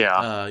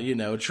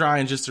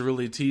 Trying just to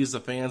really tease the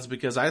fans,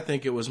 because I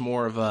think it was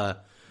more of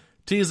a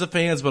tease the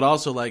fans, but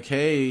also like,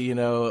 hey,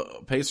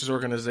 Pacers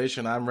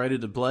organization, I'm ready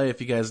to play if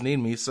you guys need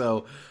me.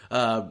 So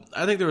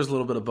I think there was a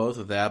little bit of both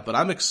of that, but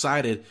I'm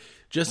excited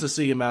just to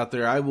see him out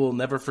there. I will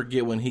never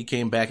forget when he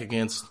came back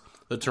against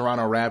the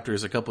Toronto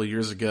Raptors a couple of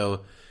years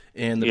ago,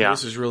 and the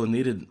Pacers really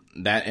needed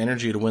that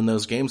energy to win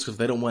those games, because if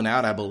they don't win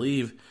out, I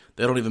believe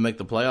they don't even make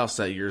the playoffs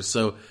that year.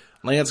 So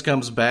Lance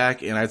comes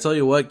back, and I tell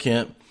you what,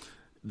 Kent,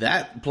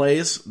 that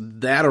place,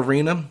 that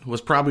arena,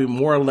 was probably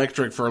more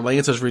electric for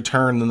Lance's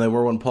return than they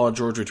were when Paul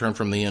George returned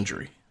from the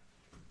injury.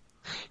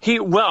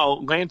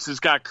 Lance has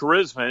got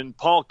charisma, and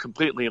Paul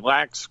completely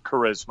lacks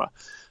charisma.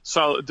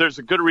 So there's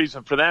a good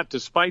reason for that,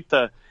 despite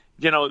the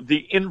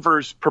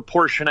inverse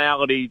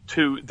proportionality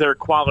to their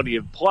quality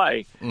of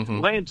play. Mm-hmm.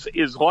 Lance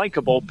is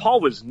likable.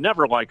 Paul was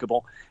never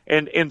likable.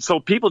 And so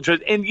people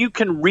and you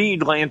can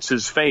read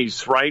Lance's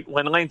face, right?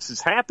 When Lance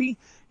is happy,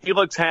 he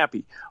looks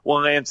happy.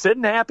 When Lance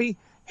isn't happy,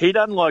 he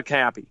doesn't look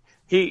happy.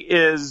 He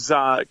is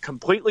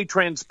completely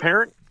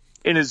transparent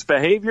in his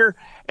behavior,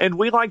 and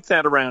we like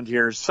that around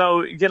here.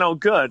 So,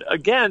 good.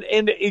 Again,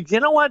 and you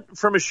know what?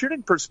 From a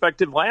shooting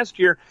perspective, last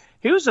year,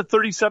 he was a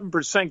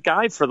 37%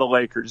 guy for the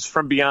Lakers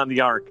from beyond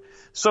the arc.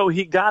 So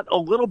he got a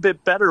little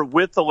bit better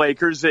with the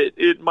Lakers.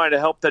 It might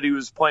have helped that he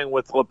was playing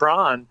with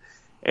LeBron,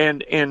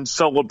 and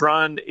so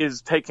LeBron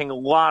is taking a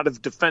lot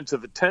of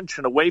defensive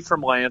attention away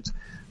from Lance.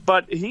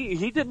 But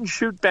he didn't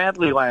shoot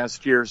badly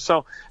last year.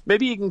 So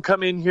maybe he can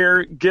come in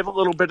here, give a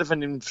little bit of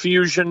an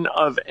infusion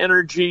of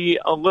energy,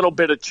 a little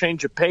bit of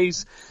change of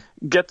pace,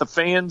 get the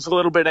fans a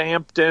little bit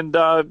amped, and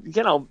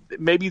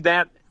maybe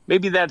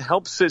that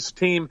helps this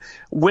team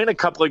win a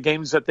couple of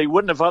games that they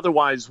wouldn't have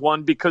otherwise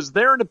won, because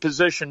they're in a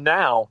position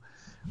now,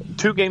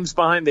 2 games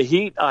behind the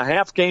Heat, a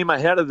half game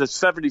ahead of the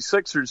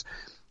 76ers,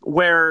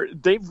 where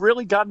they've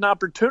really got an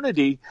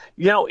opportunity.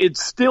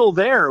 It's still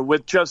there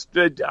with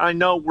I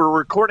know we're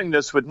recording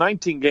this with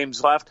 19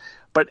 games left,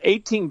 but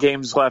 18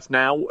 games left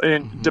now.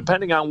 And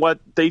depending on what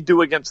they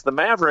do against the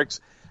Mavericks,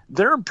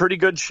 they're in pretty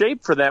good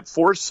shape for that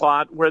 4th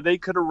slot where they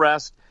could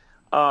arrest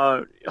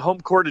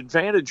home court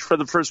advantage for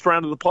the first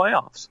round of the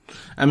playoffs.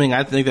 I mean,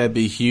 I think that'd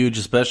be huge,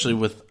 especially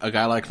with a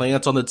guy like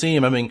Lance on the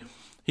team. I mean,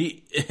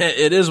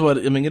 it is what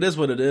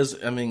it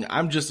is. I mean,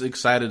 I'm just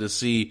excited to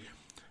see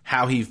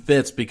how he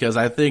fits, because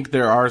I think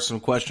there are some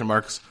question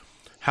marks.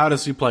 How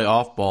does he play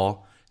off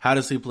ball? How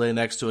does he play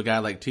next to a guy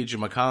like T.J.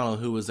 McConnell,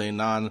 who is a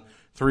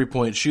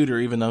non-3-point shooter,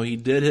 even though he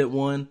did hit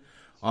one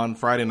on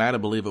Friday night, I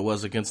believe it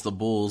was, against the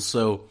Bulls.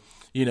 So,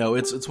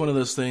 it's one of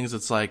those things.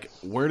 It's like,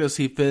 where does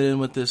he fit in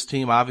with this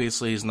team?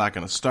 Obviously, he's not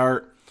going to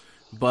start,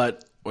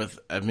 but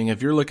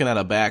if you're looking at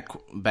a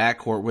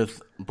backcourt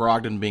with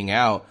Brogdon being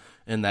out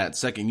in that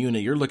second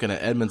unit, you're looking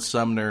at Edmund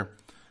Sumner.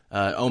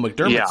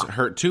 McDermott's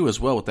hurt too as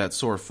well with that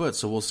sore foot,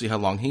 so we'll see how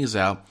long he's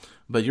out.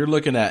 But you're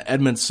looking at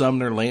Edmund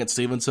Sumner, Lance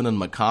Stevenson, and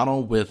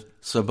McConnell with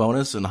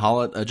Sabonis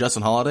and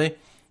Justin Holiday.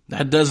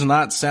 That does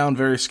not sound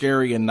very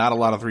scary, and not a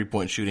lot of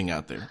 3-point shooting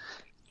out there.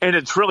 And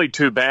it's really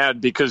too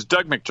bad, because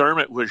Doug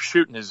McDermott was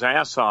shooting his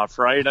ass off,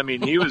 right? I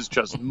mean, he was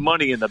just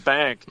money in the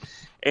bank.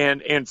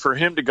 And for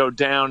him to go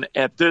down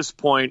at this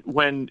point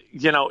when,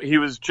 he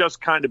was just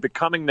kind of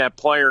becoming that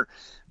player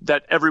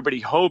that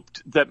everybody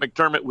hoped that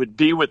McDermott would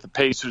be with the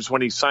Pacers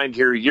when he signed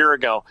here a year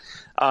ago,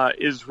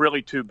 is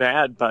really too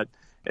bad. But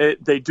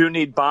they do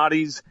need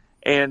bodies,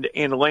 and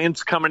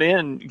Lance coming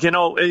in,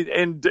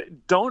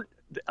 and don't,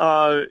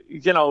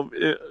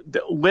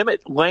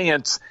 limit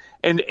Lance,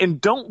 and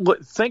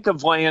don't think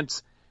of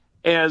Lance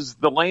as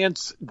the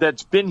Lance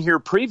that's been here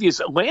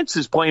previous. Lance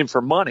is playing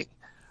for money,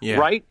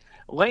 right?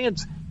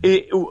 Lance,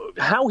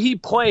 how he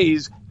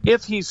plays,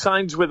 if he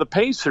signs with the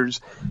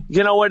Pacers,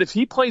 you know what? If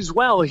he plays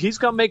well, he's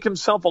going to make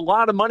himself a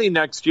lot of money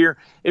next year.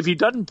 If he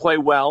doesn't play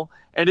well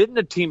and isn't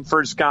a team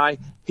first guy,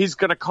 he's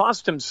going to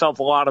cost himself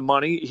a lot of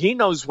money. He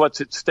knows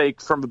what's at stake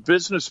from a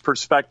business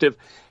perspective.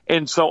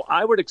 And so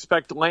I would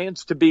expect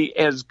Lance to be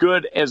as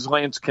good as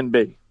Lance can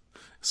be.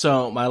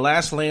 So my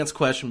last Lance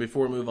question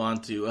before we move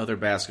on to other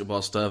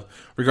basketball stuff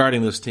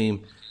regarding this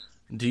team,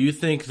 do you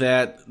think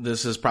that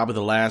this is probably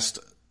the last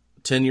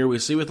tenure we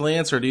see with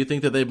Lance, or do you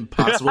think that they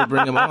possibly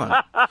bring him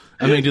on? I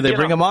mean, do they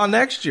bring him on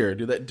next year?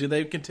 Do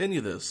they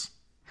continue this?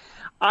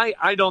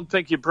 I don't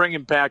think you bring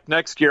him back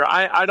next year.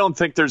 I don't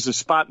think there's a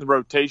spot in the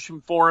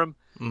rotation for him.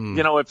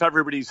 If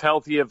everybody's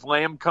healthy, if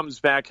Lamb comes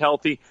back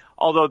healthy,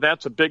 although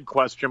that's a big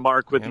question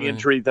mark with the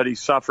injury that he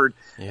suffered.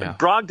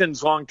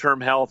 Brogdon's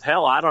long-term health,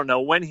 hell, I don't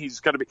know when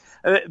he's going to be.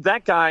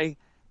 That guy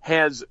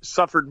has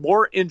suffered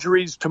more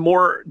injuries to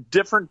more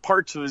different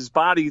parts of his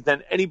body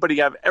than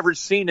anybody I've ever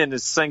seen in a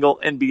single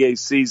NBA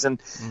season.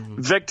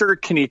 Mm-hmm. Victor,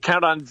 can you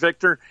count on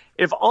Victor?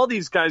 If all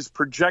these guys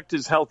project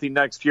as healthy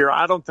next year,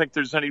 I don't think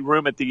there's any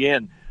room at the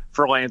end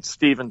for Lance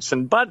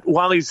Stevenson. But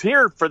while he's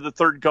here for the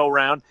third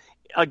go-round,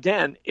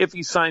 again, if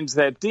he signs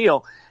that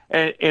deal,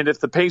 and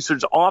if the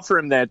Pacers offer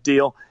him that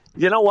deal,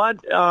 you know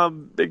what?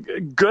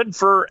 Good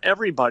for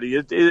everybody.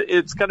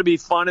 It's going to be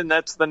fun, and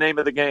that's the name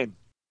of the game.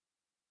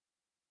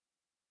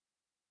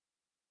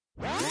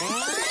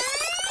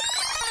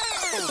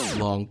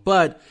 Long,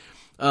 but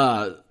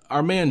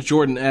our man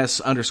Jordan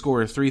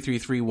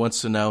S_333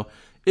 wants to know,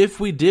 if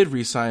we did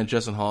re-sign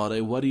Justin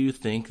Holiday, what do you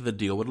think the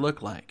deal would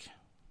look like?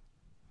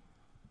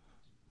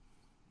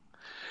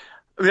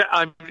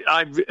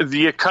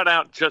 You cut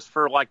out just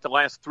for like the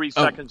last 3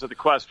 seconds of the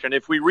question.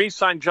 If we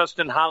re-sign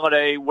Justin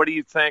Holiday, what do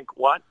you think?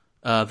 What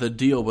the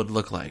deal would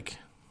look like?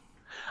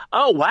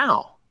 Oh,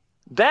 wow.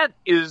 That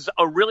is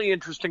a really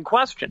interesting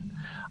question.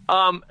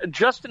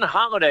 Justin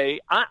Holiday,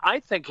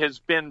 I think, has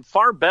been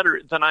far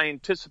better than I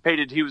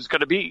anticipated he was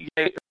going to be.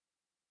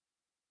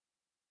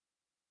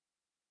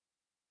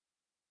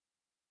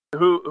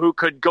 Who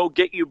could go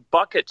get you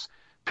buckets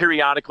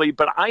periodically,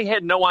 but I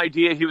had no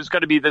idea he was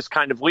going to be this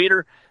kind of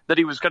leader, that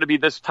he was going to be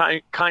this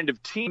kind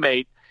of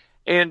teammate.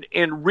 And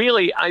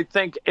really, I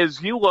think as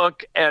you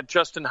look at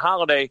Justin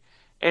Holiday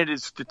and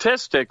his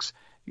statistics,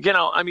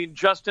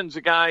 Justin's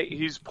a guy,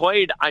 he's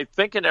played, I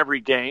think, in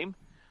every game.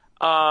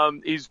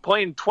 He's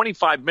playing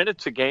 25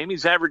 minutes a game.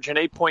 He's averaging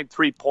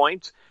 8.3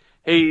 points.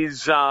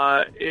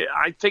 I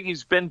think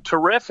he's been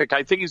terrific.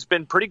 I think he's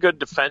been pretty good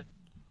defense,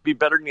 be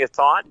better than you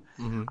thought.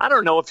 Mm-hmm. I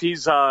don't know if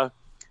he's a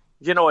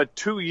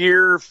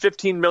 2-year,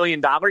 $15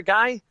 million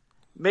guy.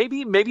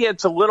 Maybe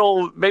it's a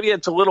little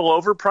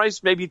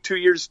overpriced. Maybe 2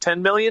 years,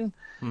 $10 million.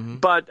 Mm-hmm.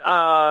 But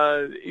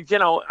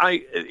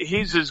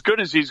he's as good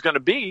as he's going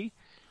to be.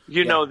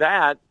 You know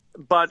that.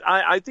 But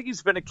I think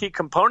he's been a key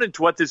component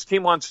to what this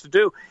team wants to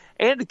do,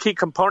 and a key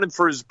component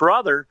for his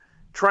brother,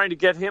 trying to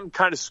get him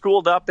kind of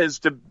schooled up as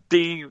to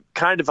be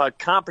kind of a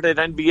competent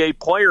NBA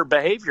player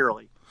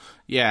behaviorally.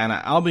 Yeah, and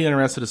I'll be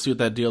interested to see what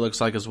that deal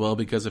looks like as well,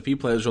 because if he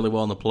plays really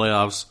well in the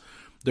playoffs,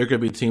 there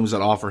could be teams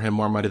that offer him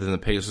more money than the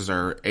Pacers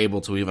are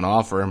able to even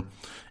offer him.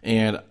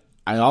 And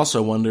I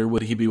also wonder,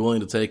 would he be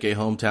willing to take a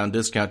hometown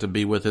discount to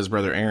be with his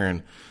brother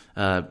Aaron?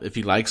 If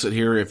he likes it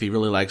here, if he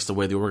really likes the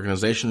way the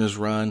organization is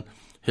run,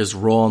 his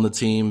role on the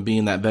team,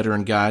 being that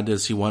veteran guy,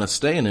 does he want to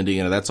stay in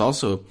Indiana? That's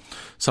also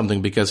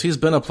something, because he's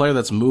been a player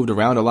that's moved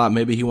around a lot.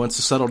 Maybe he wants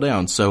to settle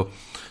down. So,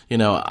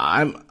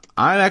 I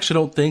actually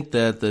don't think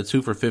that the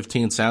 2 for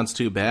 $15 sounds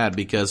too bad,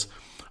 because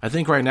I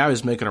think right now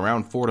he's making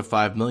around $4 to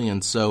 $5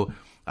 million. So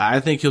I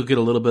think he'll get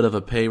a little bit of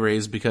a pay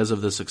raise because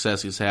of the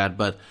success he's had,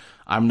 but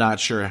I'm not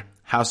sure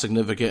how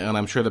significant, and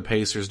I'm sure the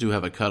Pacers do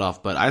have a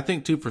cutoff. But I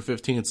think 2 for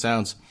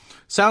 $15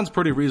 sounds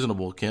pretty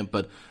reasonable, Kent.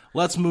 But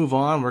let's move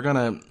on. We're going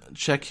to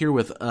check here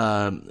with,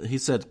 he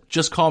said,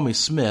 just call me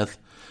Smith.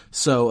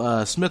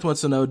 So Smith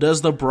wants to know,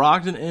 does the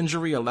Brogdon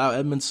injury allow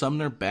Edmund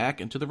Sumner back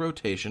into the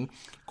rotation?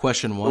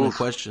 Question one. Oof.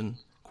 And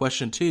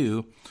question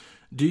two,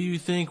 do you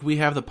think we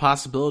have the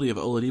possibility of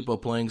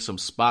Oladipo playing some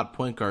spot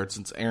point guard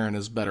since Aaron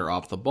is better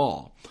off the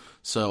ball?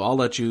 So I'll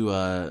let you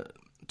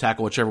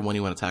tackle whichever one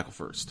you want to tackle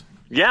first.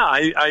 Yeah,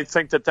 I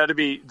think that'd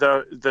be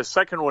the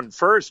second one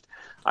first.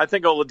 I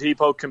think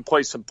Oladipo can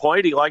play some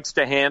point. He likes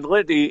to handle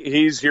it.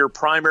 He's your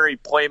primary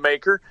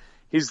playmaker.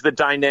 He's the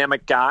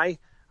dynamic guy.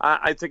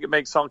 I think it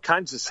makes all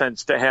kinds of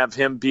sense to have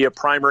him be a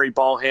primary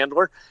ball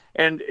handler.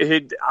 And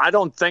I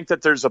don't think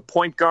that there's a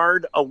point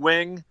guard, a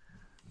wing,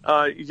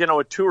 a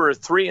 2 or a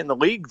 3 in the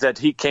league that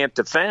he can't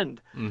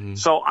defend. Mm-hmm.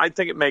 So I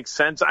think it makes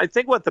sense. I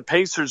think what the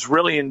Pacers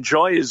really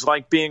enjoy is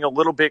like being a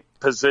little bit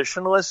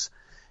positionless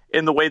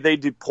in the way they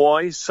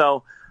deploy.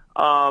 So,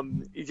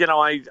 maybe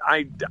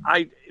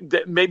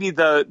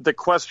the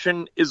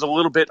question is a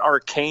little bit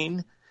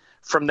arcane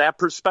from that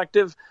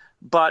perspective,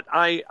 but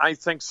I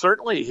think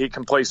certainly he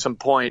can play some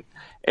point.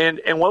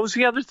 And what was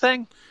the other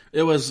thing?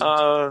 It was,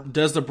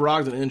 does the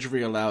Brogdon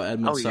injury allow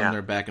Edmund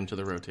Sumner back into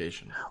the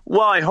rotation?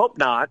 Well, I hope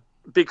not,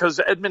 because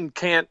Edmund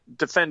can't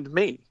defend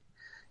me.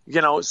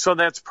 So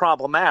that's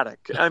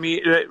problematic. I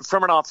mean,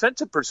 from an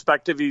offensive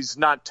perspective, he's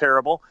not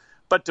terrible.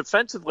 But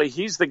defensively,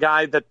 he's the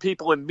guy that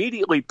people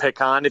immediately pick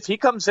on. If he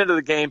comes into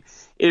the game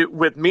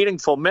with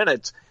meaningful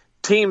minutes,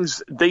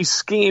 teams, they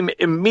scheme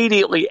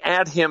immediately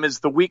at him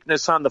as the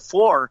weakness on the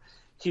floor.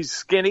 He's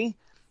skinny,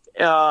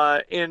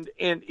 and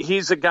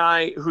he's a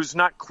guy who's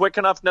not quick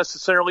enough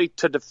necessarily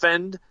to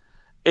defend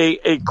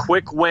a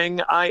quick wing.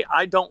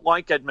 I don't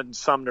like Edmund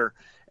Sumner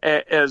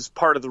as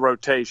part of the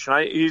rotation.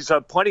 He's a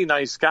plenty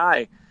nice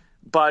guy,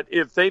 but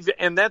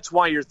and that's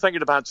why you're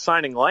thinking about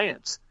signing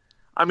Lance.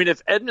 I mean,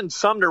 if Edmund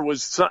Sumner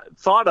was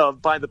thought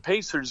of by the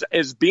Pacers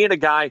as being a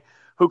guy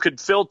who could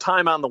fill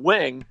time on the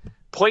wing,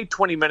 play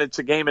 20 minutes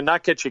a game and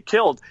not get you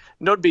killed,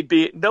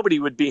 nobody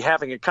would be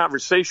having a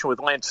conversation with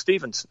Lance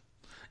Stevenson.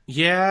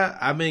 Yeah,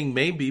 I mean,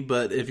 maybe,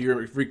 but if you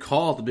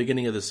recall at the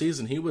beginning of the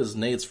season, he was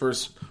Nate's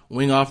first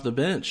wing off the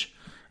bench.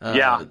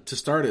 to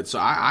start it. So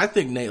I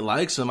think Nate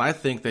likes him. I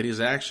think that he's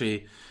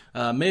actually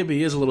maybe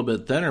he is a little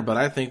bit thinner, but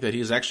I think that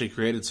he's actually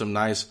created some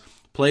nice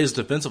plays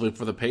defensively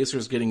for the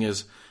Pacers, getting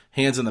his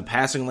hands in the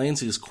passing lanes.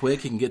 He's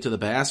quick. He can get to the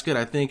basket.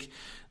 I think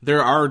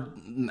there are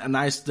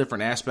nice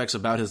different aspects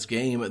about his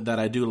game that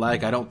I do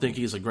like. I don't think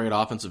he's a great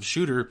offensive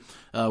shooter.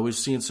 We've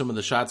seen some of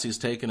the shots he's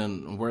taken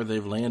and where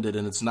they've landed,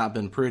 and it's not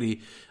been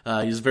pretty.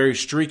 He's very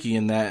streaky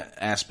in that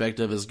aspect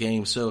of his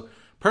game. So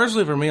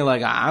personally for me,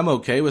 like, I'm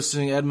okay with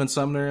seeing Edmund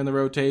Sumner in the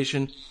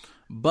rotation,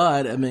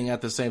 but I mean,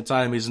 at the same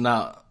time, he's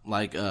not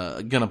like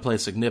going to play a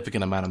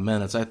significant amount of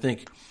minutes. I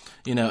think,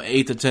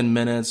 8 to 10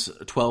 minutes,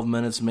 12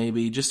 minutes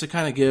maybe, just to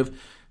kind of give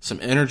some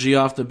energy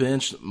off the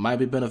bench might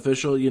be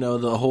beneficial.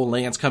 The whole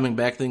Lance coming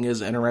back thing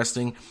is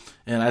interesting,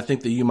 and I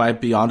think that you might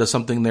be onto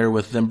something there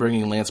with them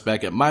bringing Lance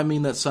back. It might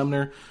mean that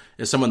Sumner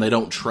is someone they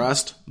don't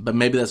trust, but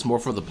maybe that's more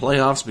for the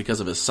playoffs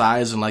because of his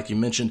size and, like you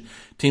mentioned,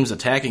 teams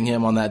attacking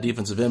him on that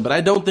defensive end. But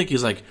I don't think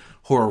he's like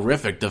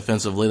horrific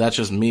defensively. That's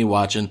just me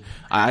watching.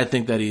 I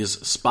think that he's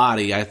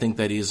spotty. I think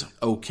that he's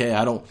okay.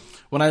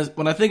 When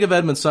I think of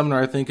Edmund Sumner,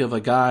 I think of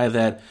a guy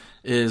that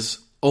is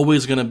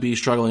always going to be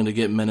struggling to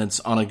get minutes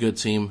on a good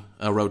team,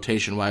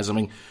 rotation-wise. I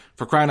mean,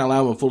 for crying out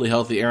loud, when fully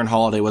healthy, Aaron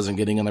Holiday wasn't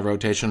getting in the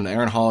rotation, and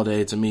Aaron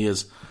Holiday, to me,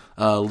 is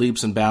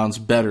leaps and bounds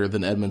better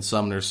than Edmund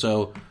Sumner.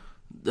 So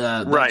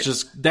that's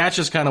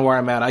just kind of where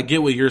I'm at. I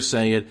get what you're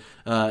saying,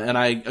 and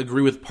I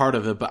agree with part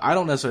of it, but I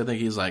don't necessarily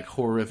think he's like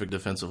horrific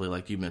defensively,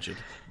 like you mentioned.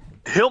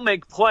 He'll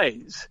make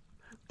plays,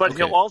 but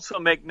he'll also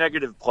make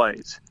negative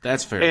plays.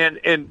 That's fair.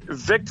 And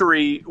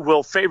victory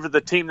will favor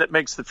the team that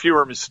makes the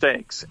fewer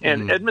mistakes.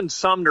 And Edmund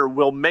Sumner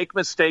will make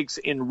mistakes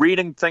in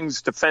reading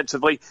things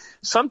defensively.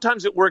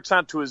 Sometimes it works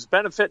out to his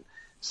benefit.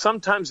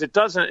 Sometimes it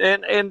doesn't.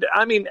 And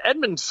I mean,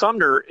 Edmund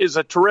Sumner is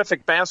a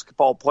terrific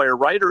basketball player,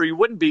 right? Or he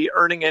wouldn't be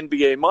earning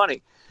NBA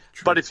money.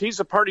 True. But if he's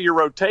a part of your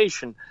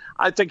rotation,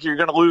 I think you're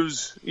going to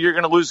lose. You're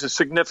going to lose a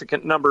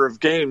significant number of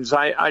games.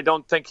 I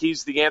don't think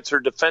he's the answer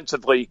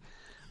defensively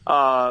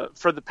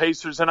for the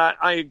Pacers. And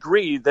I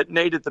agree that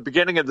Nate at the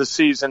beginning of the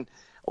season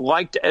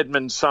liked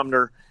Edmund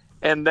Sumner.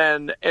 And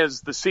then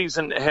as the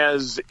season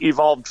has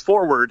evolved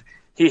forward,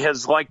 he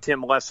has liked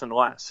him less and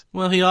less.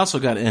 Well, he also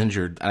got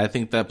injured. I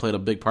think that played a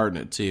big part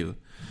in it too.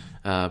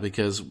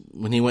 Because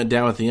when he went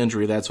down with the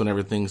injury, that's when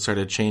everything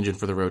started changing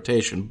for the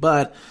rotation.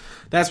 But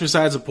that's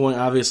besides the point.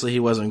 Obviously, he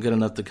wasn't good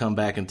enough to come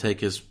back and take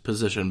his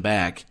position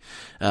back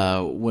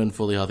when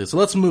fully healthy. So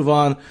let's move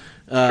on.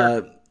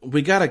 Sure.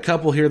 We got a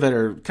couple here that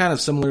are kind of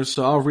similar,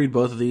 so I'll read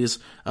both of these.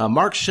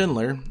 Mark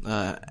Schindler,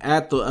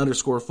 at the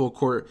 _full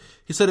court,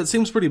 he said, it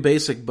seems pretty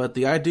basic, but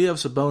the idea of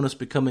Sabonis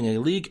becoming a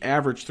league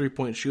average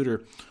three-point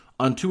shooter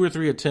on 2 or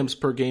 3 attempts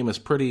per game is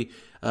pretty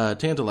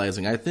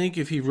tantalizing. I think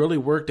if he really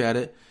worked at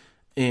it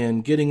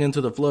and getting into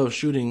the flow of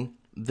shooting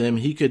them,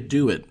 he could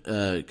do it.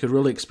 Could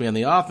really expand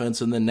the offense.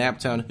 And then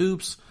Naptown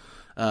Hoops,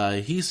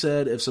 he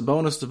said, if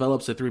Sabonis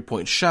develops a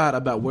three-point shot,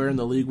 about where in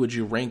the league would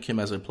you rank him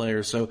as a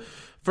player? So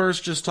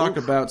first, just talk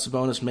about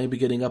Sabonis maybe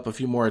getting up a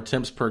few more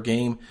attempts per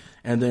game,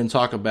 and then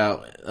talk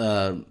about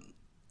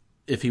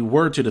if he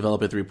were to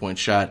develop a three-point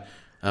shot,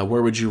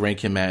 where would you rank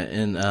him at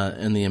in the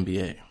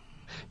NBA?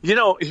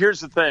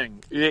 Here's the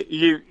thing.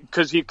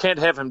 Because you can't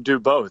have him do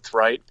both,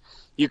 right?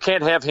 You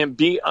can't have him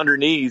be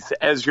underneath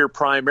as your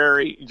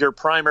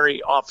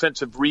primary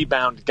offensive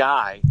rebound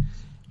guy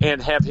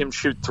and have him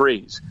shoot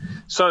threes.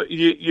 So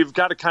you've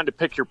got to kind of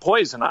pick your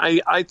poison.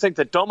 I think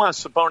that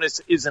Domas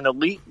Sabonis is an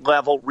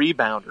elite-level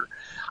rebounder.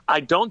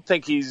 I don't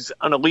think he's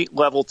an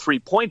elite-level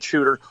three-point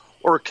shooter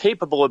or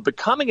capable of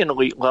becoming an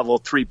elite-level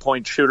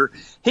three-point shooter.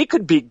 He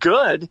could be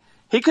good.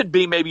 He could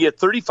be maybe a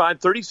 35,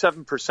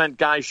 37%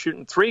 guy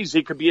shooting threes.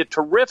 He could be a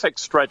terrific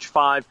stretch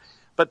five,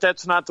 but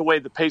that's not the way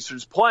the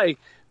Pacers play,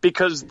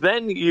 because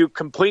then you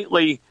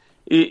completely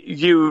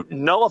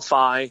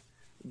nullify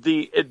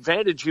the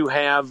advantage you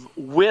have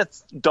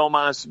with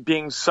Domas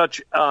being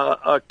such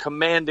a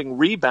commanding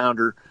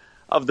rebounder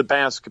of the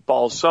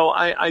basketball. So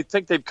I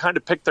think they've kind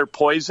of picked their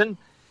poison,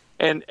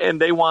 and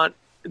they want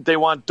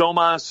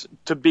Domas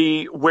to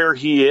be where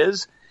he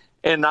is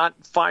and not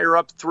fire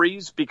up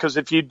threes, because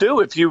if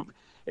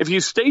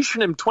you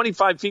station him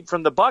 25 feet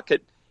from the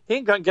bucket, he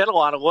ain't going to get a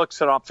lot of looks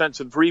at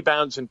offensive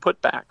rebounds and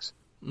putbacks.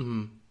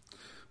 Mm-hmm.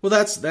 Well,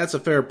 that's a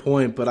fair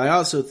point, but I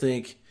also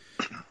think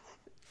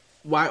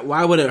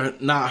why would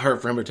it not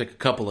hurt for him to take a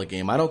couple a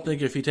game? I don't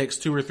think if he takes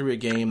 2 or 3 a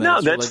game,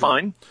 that's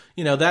fine.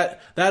 That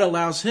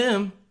allows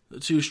him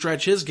to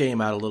stretch his game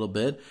out a little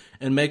bit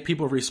and make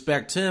people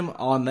respect him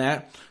on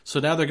that. So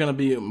now they're going to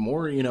be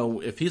more,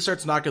 if he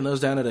starts knocking those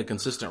down at a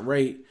consistent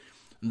rate,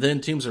 then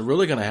teams are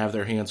really going to have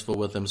their hands full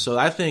with him. So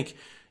I think,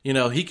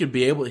 he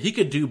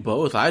could do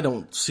both. I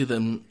don't see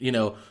them,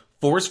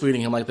 force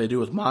feeding him like they do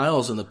with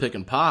Miles in the pick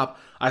and pop.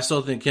 I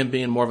still think him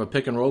being more of a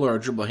pick and roll or a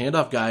dribble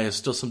handoff guy is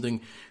still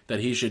something that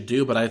he should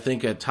do. But I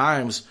think at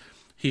times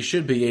he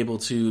should be able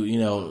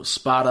to,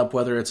 spot up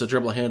whether it's a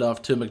dribble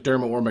handoff to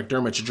McDermott or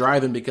McDermott's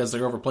driving because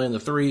they're overplaying the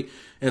three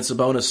and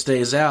Sabonis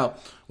stays out.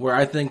 Where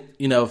I think,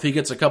 if he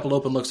gets a couple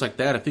open looks like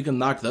that, if he can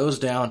knock those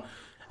down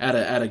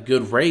at a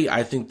good rate,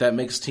 I think that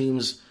makes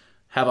teams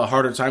have a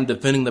harder time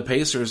defending the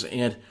Pacers.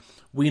 And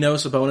we know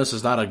Sabonis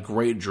is not a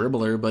great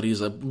dribbler, but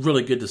he's a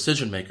really good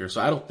decision maker.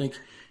 So I don't think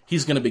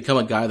he's going to become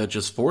a guy that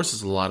just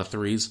forces a lot of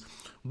threes.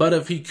 But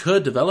if he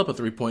could develop a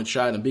three-point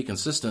shot and be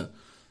consistent,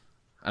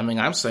 I mean,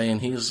 I'm saying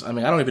I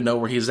don't even know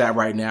where he's at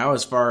right now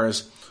as far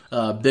as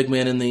big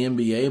man in the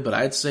NBA, but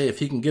I'd say if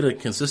he can get a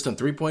consistent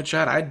three-point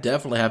shot, I'd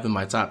definitely have him in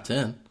my top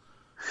 10.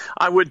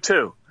 I would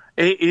too.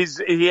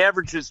 He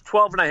averages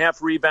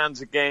 12.5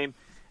 rebounds a game,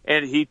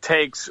 and he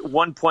takes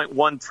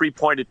 1.1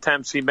 three-point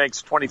attempts. He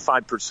makes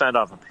 25%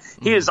 of them.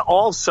 He is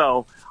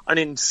also an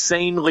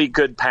insanely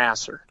good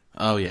passer.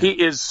 Oh, yeah. He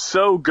is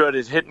so good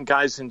at hitting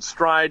guys in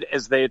stride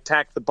as they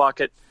attack the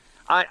bucket.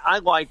 I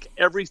like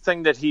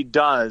everything that he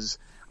does.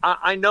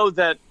 I know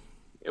that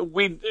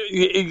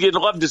you'd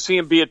love to see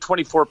him be a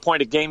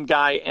 24-point-a-game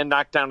guy and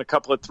knock down a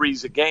couple of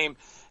threes a game.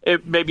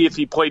 Maybe if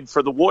he played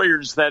for the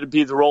Warriors, that would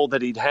be the role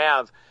that he'd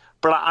have.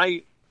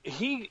 But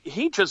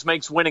he just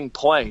makes winning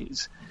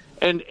plays.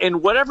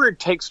 And whatever it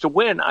takes to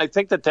win, I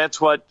think that's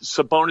what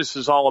Sabonis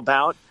is all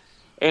about.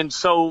 And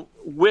so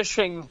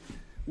wishing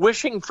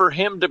for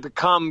him to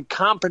become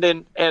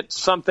competent at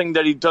something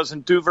that he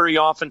doesn't do very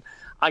often,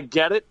 I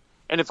get it.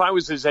 And if I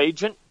was his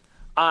agent,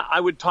 I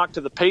would talk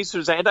to the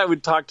Pacers and I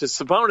would talk to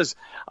Sabonis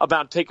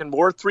about taking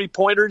more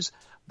three-pointers.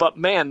 But,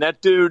 man,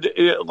 that dude,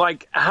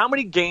 how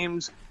many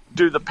games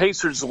do the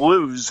Pacers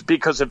lose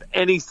because of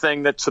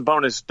anything that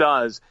Sabonis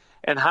does?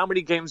 And how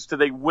many games do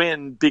they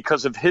win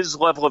because of his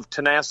level of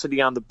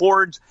tenacity on the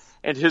boards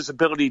and his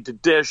ability to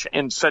dish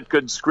and set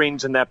good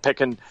screens in that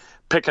pick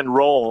and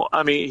roll?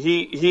 I mean,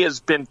 he has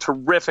been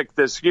terrific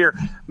this year.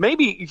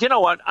 Maybe, you know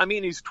what? I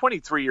mean, he's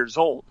 23 years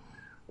old,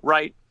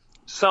 right?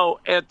 So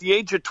at the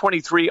age of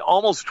 23,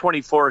 almost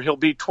 24, he'll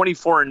be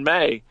 24 in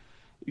May.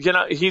 You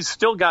know, he's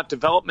still got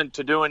development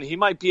to do, and he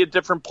might be a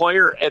different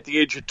player at the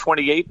age of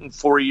 28 in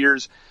 4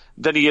 years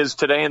than he is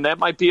today, and that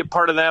might be a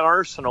part of that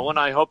arsenal, and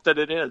I hope that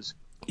it is.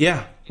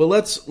 Yeah. Well,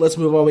 let's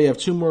move on. We have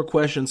two more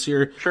questions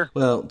here. Sure.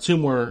 Well, two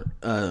more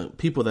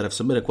people that have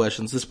submitted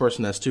questions. This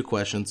person has two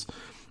questions.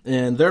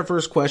 And their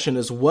first question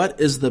is, what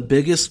is the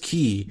biggest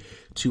key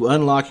to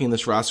unlocking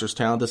this roster's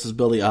talent? This is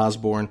Billy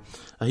Osborne.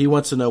 He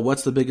wants to know,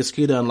 what's the biggest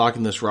key to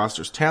unlocking this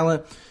roster's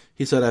talent?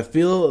 He said, I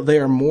feel they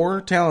are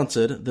more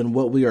talented than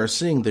what we are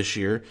seeing this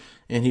year,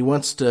 and he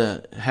wants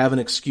to have an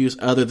excuse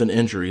other than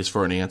injuries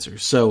for an answer.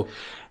 So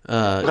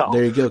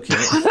there you go,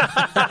 Kent.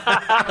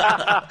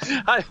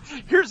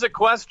 Here's a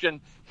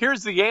question.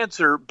 Here's the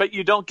answer, but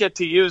you don't get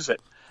to use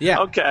it.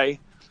 Yeah. Okay.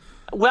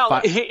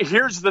 Well,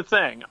 here's the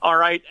thing, all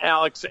right,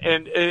 Alex,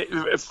 and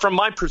from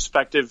my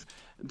perspective,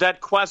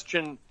 that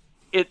question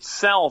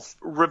itself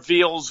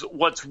reveals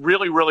what's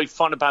really, really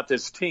fun about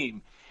this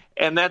team,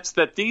 and that's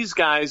that these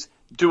guys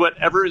do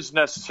whatever is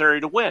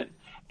necessary to win.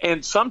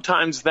 And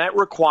sometimes that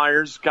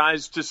requires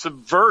guys to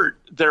subvert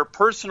their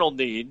personal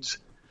needs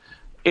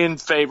in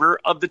favor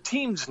of the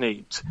team's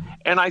needs.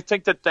 And I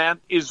think that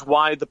is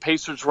why the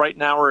Pacers right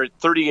now are at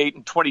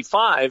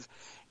 38-25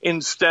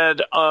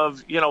 instead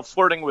of,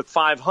 flirting with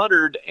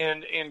 500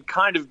 and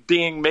kind of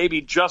being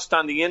maybe just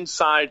on the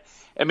inside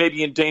and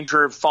maybe in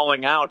danger of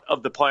falling out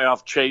of the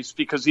playoff chase,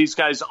 because these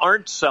guys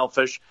aren't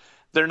selfish.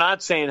 They're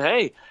not saying,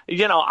 hey,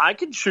 I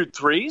can shoot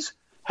threes.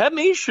 Have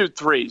me shoot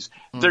threes.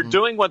 Mm-hmm. They're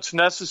doing what's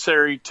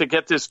necessary to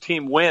get this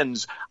team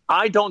wins.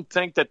 I don't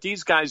think that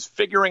these guys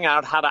figuring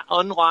out how to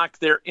unlock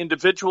their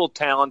individual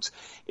talents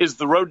is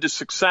the road to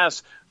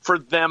success for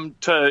them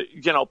to,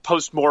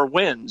 post more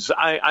wins.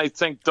 I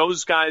think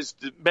those guys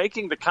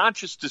making the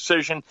conscious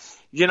decision,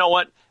 you know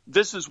what,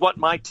 this is what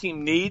my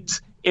team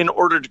needs in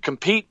order to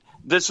compete.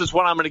 This is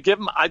what I'm going to give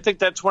them. I think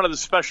that's one of the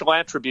special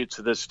attributes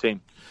of this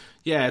team.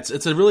 Yeah,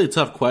 it's a really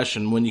tough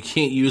question when you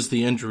can't use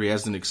the injury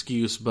as an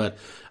excuse. But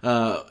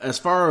as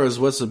far as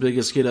what's the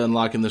biggest key to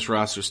unlocking this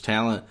roster's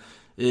talent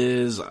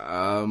is,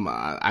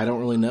 I don't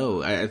really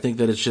know. I think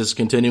that it's just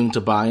continuing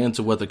to buy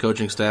into what the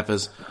coaching staff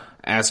is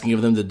asking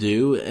of them to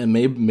do, and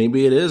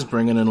maybe it is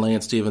bringing in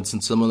Lance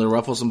Stevenson, someone to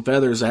ruffle some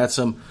feathers, add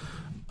some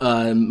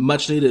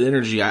much-needed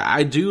energy.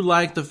 I do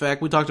like the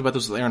fact, we talked about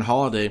this with Aaron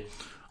Holiday,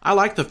 I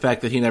like the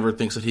fact that he never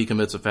thinks that he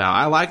commits a foul.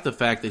 I like the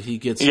fact that he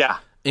gets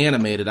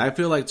animated. I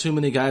feel like too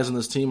many guys on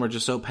this team are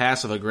just so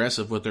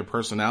passive-aggressive with their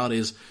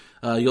personalities.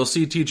 You'll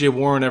see T.J.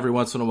 Warren every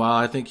once in a while.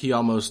 I think he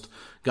almost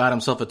got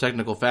himself a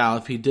technical foul.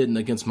 If he didn't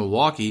against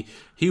Milwaukee,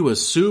 he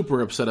was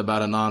super upset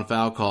about a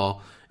non-foul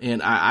call.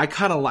 And I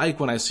kind of like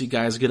when I see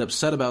guys get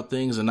upset about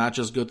things and not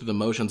just go through the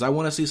motions. I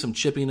want to see some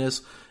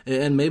chippiness,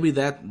 and maybe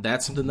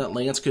that's something that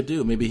Lance could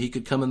do. Maybe he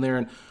could come in there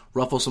and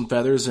ruffle some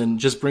feathers and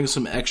just bring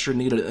some extra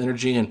needed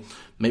energy, and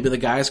maybe the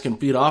guys can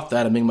feed off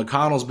that. I mean,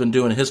 McConnell's been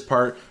doing his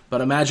part, but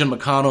imagine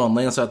McConnell and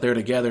Lance out there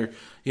together,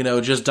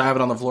 just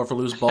diving on the floor for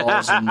loose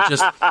balls and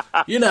just,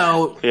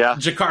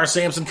 Jakar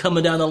Sampson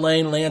coming down the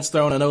lane, Lance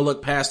throwing a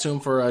no-look pass to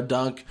him for a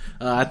dunk.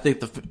 I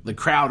think the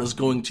crowd is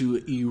going to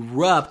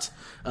erupt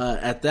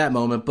at that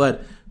moment.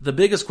 But the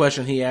biggest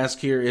question he asked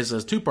here is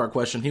a two-part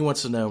question. He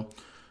wants to know,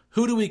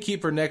 who do we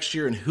keep for next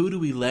year and who do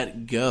we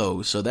let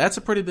go? So that's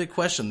a pretty big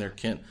question there,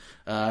 Kent.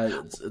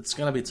 It's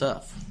going to be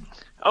tough.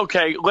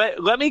 Okay,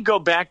 let me go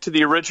back to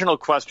the original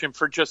question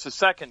for just a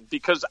second,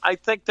 because I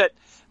think that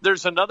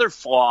there's another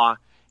flaw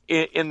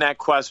in that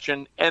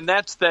question, and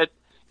that's that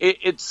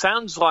it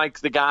sounds like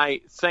the guy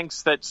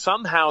thinks that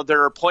somehow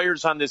there are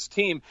players on this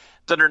team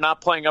that are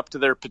not playing up to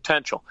their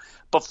potential.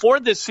 Before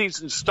this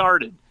season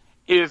started,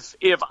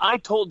 if I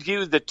told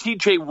you that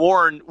T.J.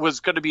 Warren was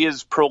going to be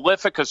as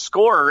prolific a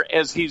scorer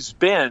as he's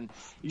been,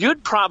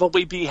 you'd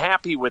probably be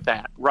happy with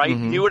that, right?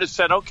 Mm-hmm. You would have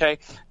said, okay,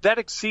 that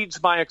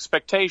exceeds my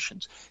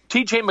expectations.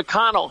 T.J.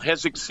 McConnell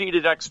has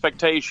exceeded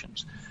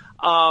expectations.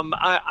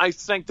 I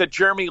think that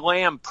Jeremy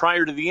Lamb,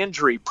 prior to the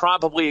injury,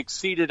 probably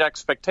exceeded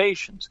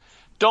expectations.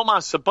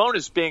 Domas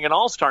Sabonis being an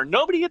all-star.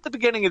 Nobody at the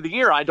beginning of the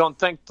year, I don't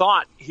think,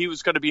 thought he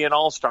was going to be an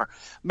all-star.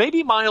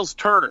 Maybe Miles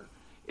Turner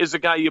is a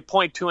guy you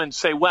point to and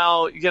say,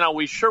 well,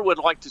 we sure would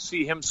like to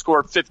see him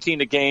score 15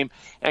 a game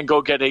and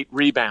go get 8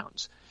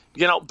 rebounds.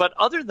 But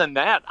other than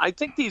that, I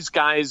think these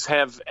guys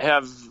have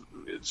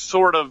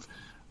sort of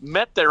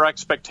met their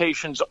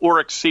expectations or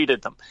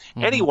exceeded them.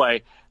 Mm-hmm.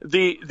 Anyway,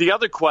 the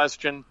other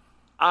question,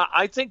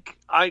 I think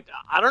I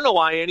don't know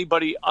why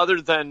anybody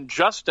other than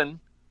Justin,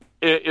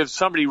 if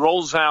somebody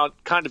rolls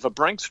out kind of a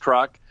Brinks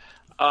truck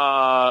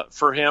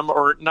for him,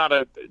 or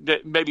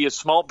maybe a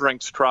small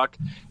Brinks truck,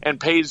 and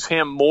pays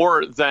him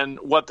more than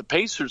what the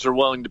Pacers are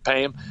willing to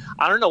pay him,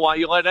 I don't know why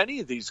you let any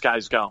of these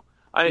guys go.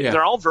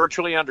 They're all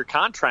virtually under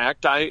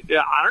contract. I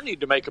don't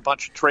need to make a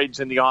bunch of trades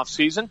in the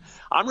offseason.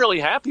 I'm really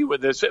happy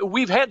with this.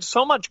 We've had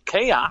so much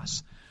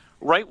chaos,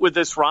 right, with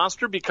this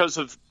roster because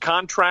of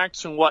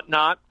contracts and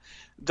whatnot,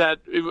 that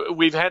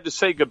we've had to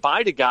say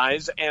goodbye to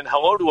guys and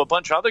hello to a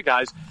bunch of other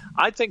guys.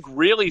 I think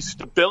really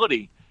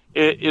stability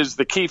is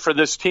the key for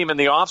this team in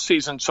the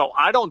offseason. So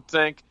I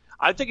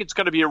think it's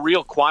going to be a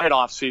real quiet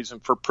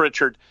offseason for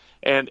Pritchard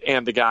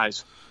and the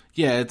guys.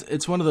 Yeah,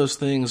 it's one of those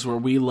things where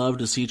we love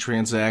to see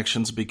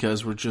transactions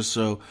because we're just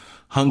so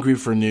hungry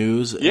for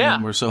news. Yeah.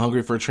 And we're so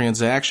hungry for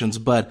transactions.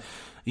 But,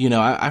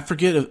 I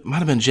forget, it might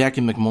have been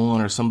Jackie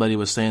McMullen or somebody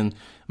was saying,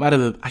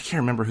 I can't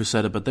remember who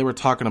said it, but they were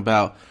talking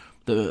about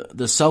the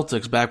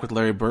Celtics back with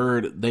Larry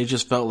Bird. They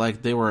just felt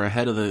like they were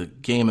ahead of the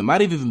game. It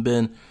might have even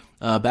been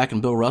back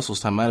in Bill Russell's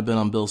time. It might have been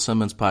on Bill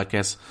Simmons'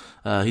 podcast.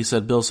 He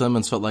said Bill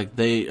Simmons felt like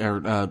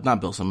Bill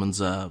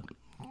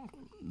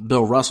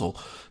Russell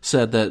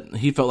said that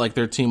he felt like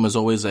their team was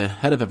always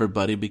ahead of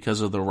everybody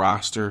because of the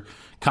roster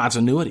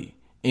continuity.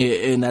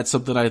 And that's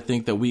something I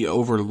think that we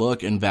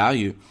overlook and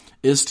value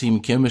is team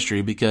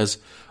chemistry, because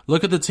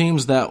look at the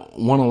teams that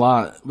won a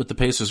lot with the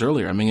Pacers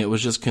earlier. I mean, it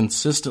was just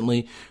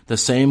consistently the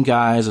same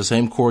guys, the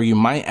same core. You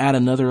might add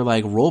another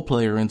role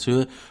player into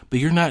it, but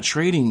you're not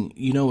trading,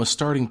 a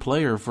starting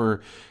player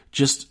for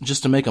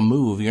just to make a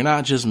move. You're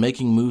not just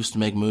making moves to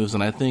make moves.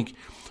 And I think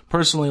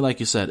personally, like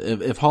you said,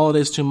 if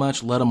Holiday's too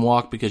much, let him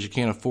walk because you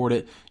can't afford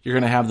it. You're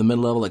going to have the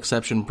mid-level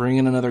exception. Bring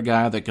in another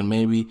guy that can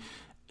maybe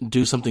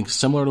do something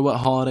similar to what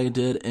Holiday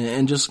did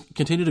and just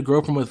continue to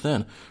grow from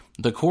within.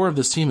 The core of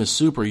this team is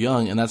super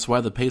young, and that's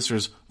why the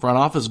Pacers front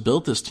office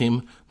built this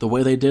team the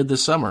way they did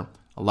this summer.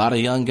 A lot of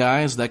young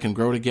guys that can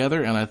grow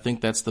together, and I think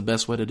that's the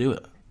best way to do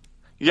it.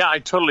 Yeah, I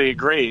totally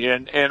agree,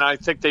 and I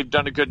think they've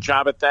done a good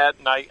job at that,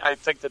 and I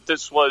think that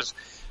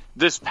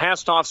this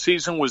past off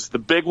season was the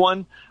big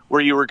one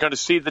where you were going to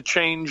see the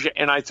change,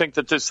 and I think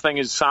that this thing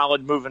is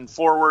solid moving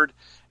forward.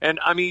 And,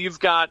 I mean, you've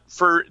got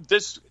for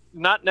this,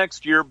 not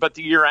next year, but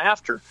the year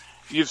after,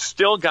 you've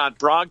still got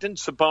Brogdon,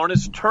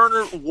 Sabonis,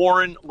 Turner,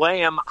 Warren,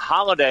 Lamb,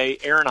 Holiday,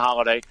 Aaron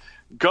Holiday,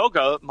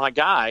 Goga, my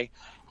guy,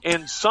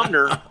 and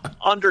Sumner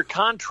under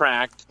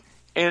contract.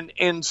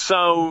 And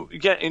so,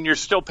 yeah, and you're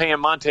still paying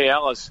Monte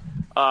Ellis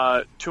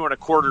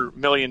 $2.25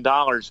 million.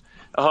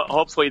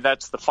 Hopefully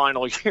that's the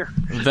final year.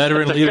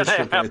 Veteran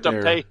leadership have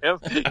to pay him.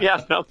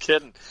 Yeah, no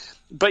kidding.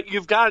 But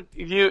you've got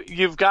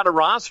a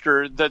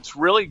roster that's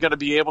really going to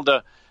be able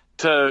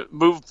to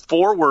move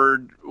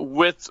forward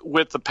with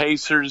the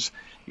Pacers,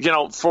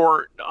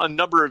 for a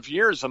number of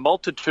years, a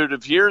multitude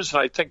of years.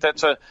 And I think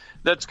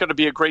that's going to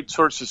be a great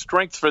source of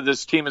strength for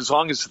this team as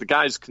long as the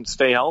guys can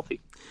stay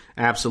healthy.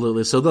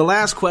 Absolutely. So the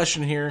last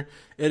question here,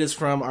 it is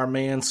from our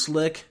man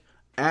Slick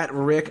at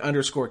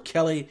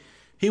Rick_Kelly.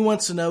 He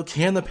wants to know,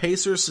 can the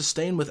Pacers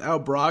sustain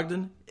without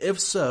Brogdon? If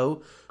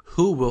so,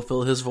 who will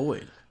fill his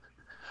void?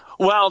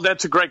 Well,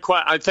 that's a great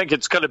question. I think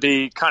it's going to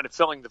be kind of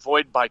filling the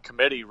void by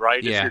committee,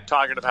 right? Yeah. If you're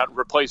talking about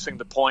replacing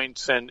the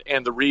points and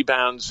the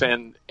rebounds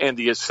and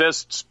the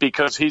assists,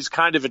 because he's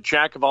kind of a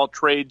jack of all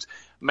trades,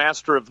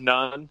 master of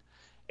none.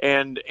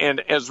 And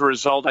as a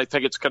result, I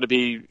think it's going to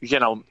be,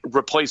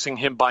 replacing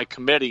him by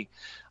committee.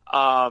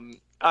 I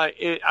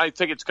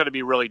think it's going to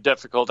be really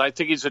difficult. I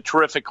think he's a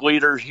terrific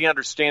leader. He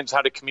understands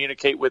how to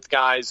communicate with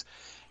guys.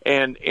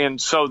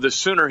 And so the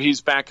sooner he's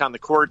back on the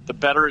court, the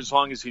better, as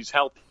long as he's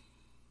healthy.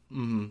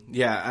 Mm-hmm.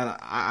 Yeah, and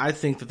I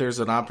think that there's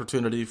an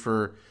opportunity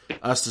for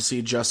us to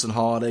see Justin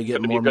Holiday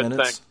get more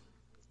minutes. Thing.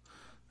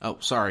 Oh,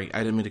 sorry. I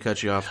didn't mean to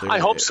cut you off there. I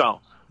hope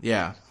so.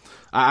 Yeah.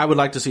 I would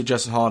like to see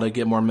Justin Holiday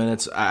get more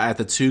minutes at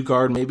the 2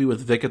 guard, maybe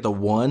with Vic at the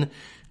 1,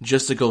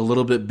 just to go a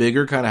little bit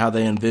bigger, kind of how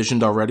they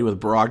envisioned already with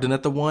Brogdon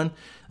at the 1.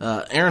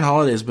 Aaron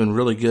Holiday has been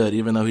really good,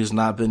 even though he's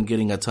not been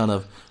getting a ton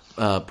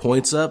of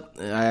points up.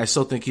 I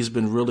still think he's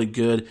been really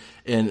good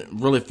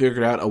and really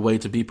figured out a way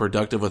to be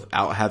productive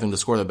without having to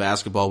score the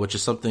basketball, which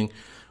is something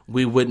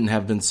we wouldn't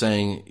have been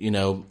saying,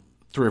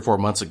 3 or 4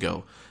 months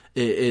ago.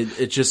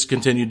 It just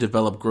continued to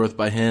develop growth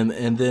by him.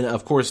 And then,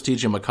 of course,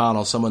 TJ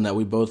McConnell, someone that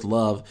we both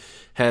love,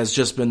 has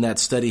just been that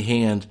steady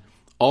hand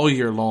all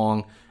year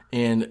long.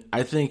 And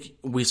I think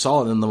we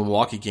saw it in the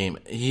Milwaukee game.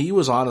 He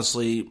was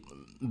honestly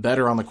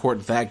better on the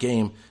court that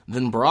game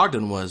than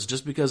Brogdon was,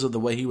 just because of the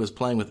way he was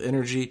playing with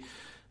energy,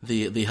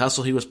 the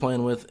hustle he was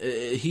playing with.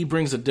 He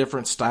brings a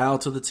different style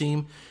to the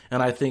team,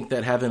 and I think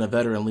that having a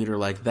veteran leader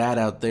like that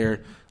out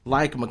there,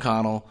 like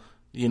McConnell,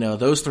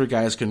 those 3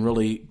 guys can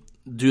really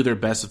do their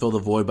best to fill the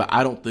void, but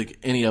I don't think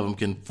any of them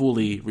can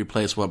fully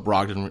replace what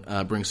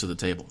Brogdon brings to the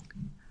table.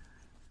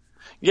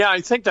 Yeah,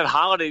 I think that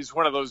Holiday's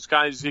one of those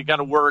guys you got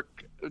to work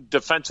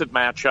defensive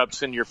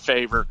matchups in your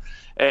favor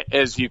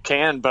as you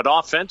can, but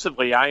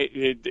offensively,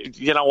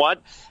 you know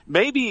what?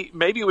 Maybe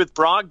with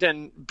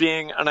Brogdon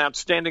being an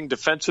outstanding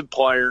defensive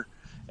player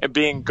and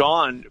being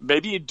gone,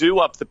 maybe you do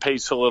up the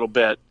pace a little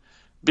bit,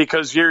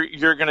 because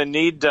you're going to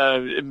need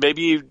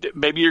maybe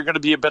you're going to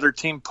be a better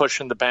team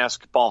pushing the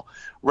basketball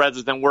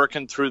rather than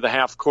working through the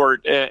half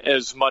court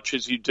as much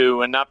as you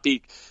do, and not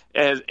be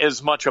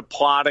as much a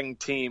plotting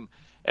team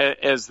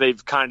as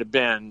they've kind of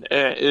been.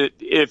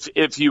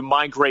 If you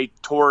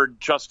migrate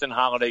toward Justin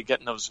Holiday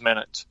getting those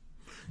minutes.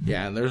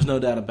 Yeah, there's no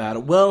doubt about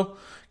it. Well,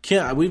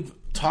 Kent, we've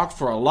talked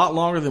for a lot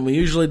longer than we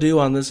usually do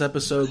on this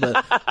episode,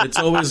 but it's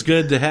always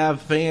good to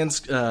have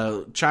fans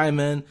chime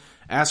in,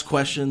 ask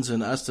questions,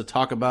 and us to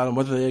talk about them.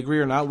 Whether they agree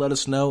or not, let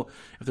us know.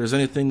 If there's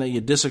anything that you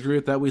disagree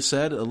with that we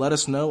said, let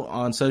us know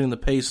on Setting the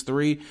Pace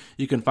 3.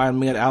 You can find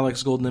me at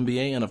Alex Golden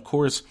NBA, and of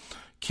course,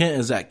 Kent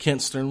is at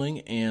Kent Sterling,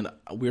 and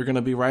we're going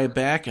to be right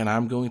back, and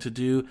I'm going to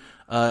do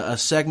a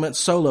segment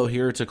solo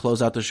here to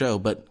close out the show.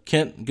 But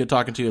Kent, good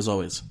talking to you as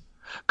always.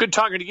 Good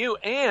talking to you.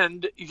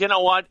 And you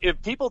know what?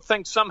 If people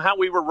think somehow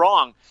we were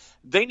wrong,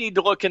 they need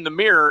to look in the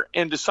mirror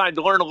and decide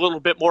to learn a little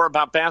bit more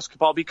about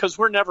basketball, because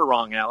we're never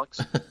wrong, Alex.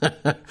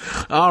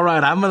 All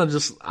right. I'm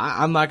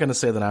not going to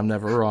say that I'm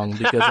never wrong,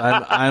 because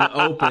I'm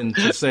open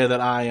to say that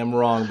I am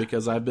wrong,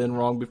 because I've been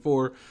wrong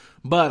before.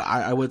 But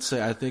I would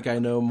say I think I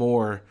know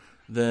more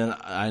than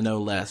I know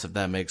less, if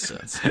that makes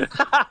sense.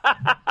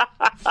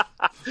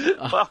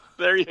 Well,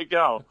 there you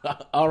go.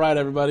 All right,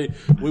 everybody.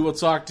 We will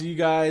talk to you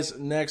guys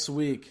next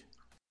week.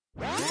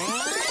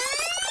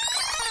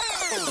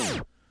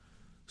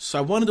 So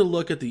I wanted to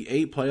look at the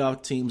 8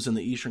 playoff teams in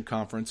the Eastern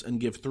Conference and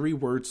give 3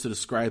 words to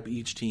describe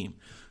each team.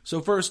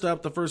 So first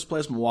up, the first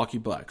place, Milwaukee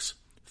Bucks.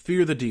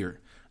 Fear the Deer.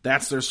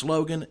 That's their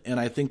slogan, and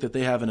I think that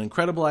they have an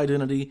incredible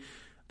identity.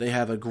 They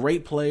have a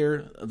great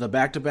player, the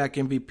back-to-back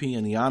MVP,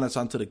 and Giannis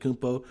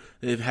Antetokounmpo.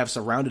 They have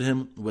surrounded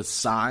him with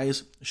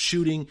size,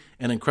 shooting,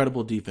 and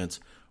incredible defense.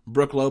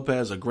 Brook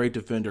Lopez, a great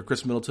defender.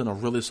 Chris Middleton, a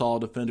really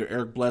solid defender.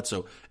 Eric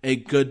Bledsoe, a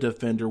good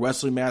defender.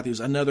 Wesley Matthews,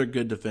 another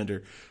good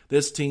defender.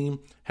 This team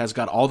has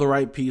got all the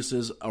right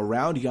pieces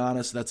around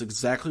Giannis. That's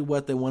exactly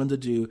what they wanted to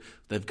do.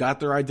 They've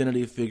got their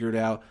identity figured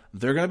out.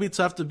 They're going to be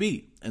tough to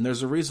beat, and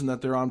there's a reason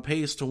that they're on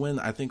pace to win,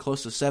 I think,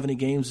 close to 70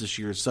 games this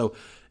year. So,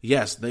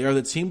 yes, they are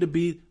the team to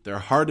beat. They're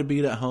hard to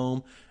beat at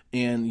home.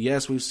 And,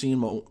 yes, we've seen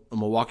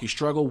Milwaukee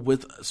struggle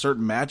with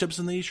certain matchups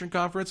in the Eastern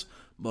Conference,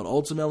 but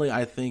ultimately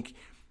I think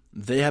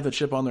they have a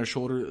chip on their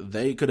shoulder.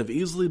 They could have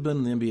easily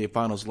been in the NBA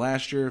Finals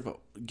last year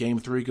if Game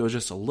 3 goes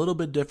just a little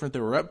bit different. They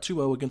were up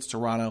 2-0 against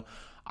Toronto.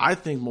 I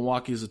think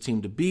Milwaukee is a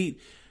team to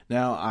beat.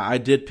 Now, I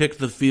did pick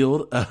the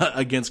field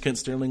against Kent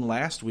Sterling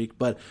last week,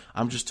 but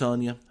I'm just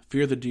telling you,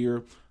 fear the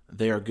Deer.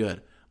 They are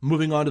good.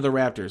 Moving on to the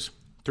Raptors.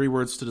 3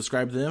 words to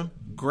describe them.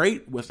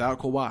 Great without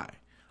Kawhi.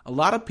 A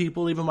lot of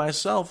people, even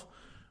myself,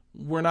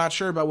 were not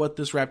sure about what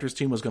this Raptors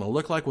team was going to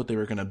look like, what they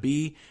were going to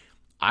be.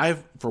 I,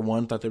 for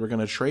one, thought they were going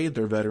to trade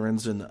their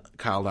veterans in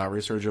Kyle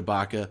Lowry, Serge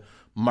Ibaka,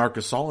 Marc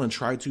Gasol, and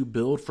try to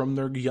build from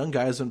their young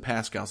guys in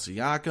Pascal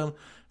Siakam,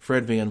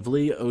 Fred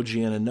VanVleet, OG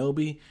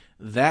Anunoby,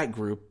 that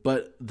group.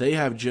 But they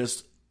have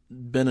just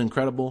been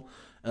incredible.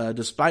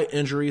 Despite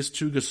injuries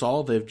to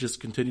Gasol, they've just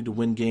continued to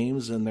win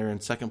games, and they're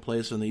in second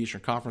place in the Eastern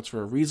Conference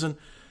for a reason.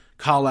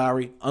 Kyle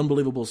Lowry,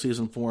 unbelievable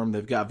season for him.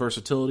 They've got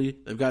versatility,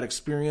 they've got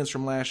experience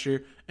from last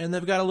year, and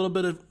they've got a little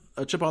bit of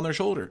a chip on their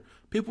shoulder.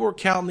 People were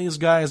counting these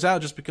guys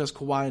out just because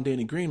Kawhi and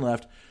Danny Green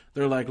left.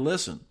 They're like,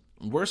 listen,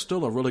 we're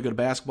still a really good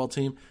basketball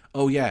team.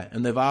 Oh, yeah,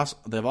 and they've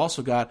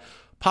also got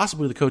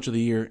possibly the coach of the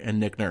year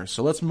and Nick Nurse.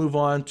 So let's move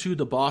on to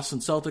the Boston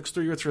Celtics.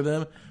 3 words for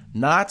them,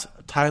 not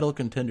title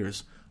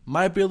contenders.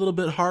 Might be a little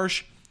bit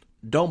harsh.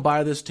 Don't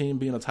buy this team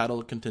being a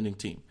title contending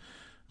team.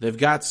 They've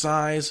got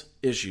size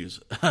issues.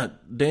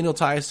 Daniel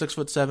Tice,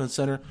 6'7"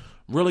 center,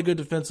 really good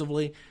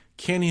defensively.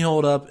 Can he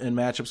hold up in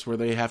matchups where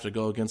they have to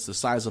go against the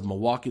size of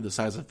Milwaukee, the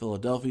size of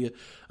Philadelphia?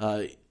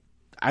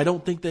 I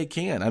don't think they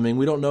can. I mean,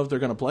 we don't know if they're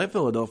going to play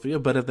Philadelphia,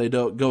 but if they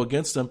don't go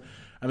against them,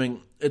 I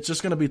mean, it's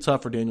just going to be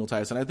tough for Daniel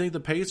Tice. And I think the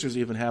Pacers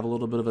even have a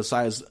little bit of a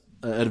size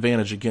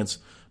advantage against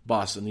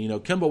Boston.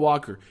 Kemba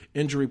Walker,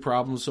 injury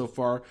problems so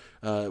far.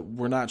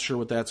 We're not sure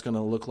what that's going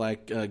to look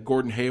like.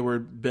 Gordon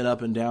Hayward, been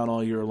up and down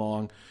all year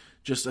long.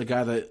 Just a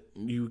guy that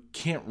you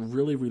can't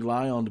really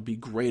rely on to be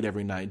great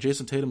every night.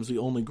 Jason Tatum's the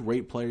only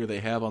great player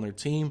they have on their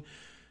team,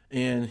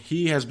 and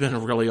he has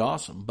been really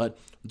awesome. But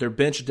their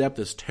bench depth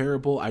is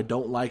terrible. I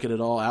don't like it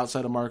at all.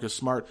 Outside of Marcus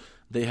Smart,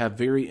 they have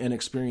very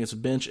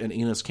inexperienced bench, and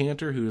Enes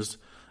Kanter, who's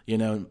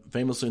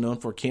famously known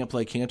for Can't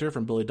Play Kanter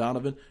from Billy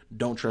Donovan.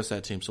 Don't trust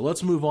that team. So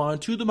let's move on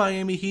to the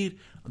Miami Heat,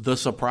 the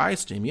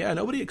surprise team. Yeah,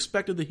 nobody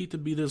expected the Heat to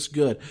be this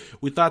good.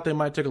 We thought they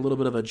might take a little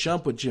bit of a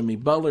jump with Jimmy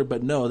Butler,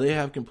 but no, they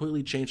have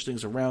completely changed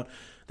things around.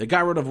 They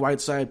got rid of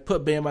Whiteside,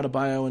 put Bam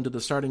Adebayo into the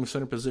starting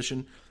center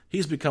position.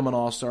 He's become an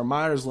all-star.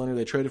 Myers Leonard,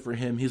 they traded for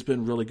him. He's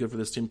been really good for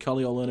this team.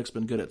 Kelly Olynyk's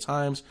been good at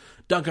times.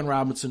 Duncan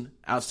Robinson,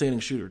 outstanding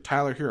shooter.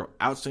 Tyler Hero,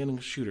 outstanding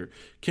shooter.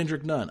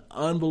 Kendrick Nunn,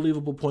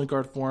 unbelievable point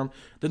guard for him.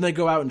 Then they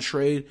go out and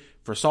trade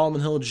for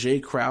Solomon Hill, Jay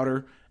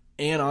Crowder,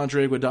 and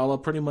Andre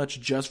Iguodala, pretty much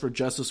just for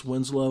Justice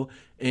Winslow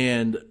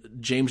and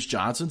James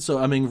Johnson.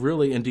 So,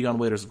 really, and Deion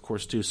Waiters, of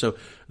course, too. So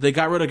they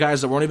got rid of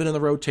guys that weren't even in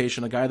the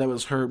rotation, a guy that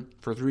was hurt,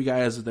 for 3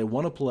 guys that they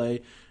want to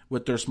play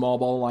with their small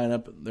ball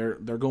lineup.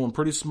 They're going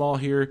pretty small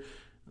here.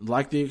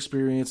 Like the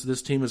experience,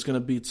 this team is going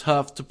to be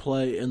tough to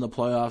play in the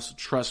playoffs.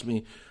 Trust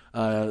me.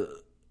 Eric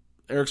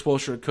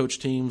Spoelstra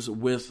coached teams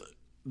with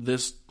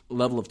this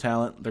level of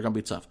talent. They're going to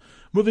be tough.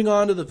 Moving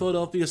on to the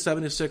Philadelphia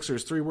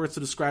 76ers. 3 words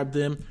to describe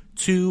them: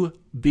 to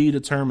be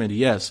determined.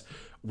 Yes,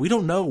 we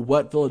don't know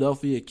what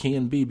Philadelphia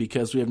can be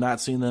because we have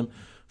not seen them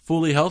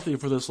fully healthy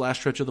for this last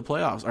stretch of the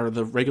playoffs, or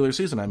the regular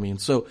season,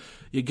 So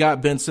you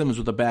got Ben Simmons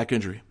with a back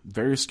injury.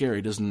 Very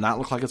scary. Does not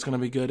look like it's going to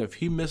be good. If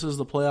he misses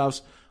the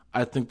playoffs,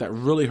 I think that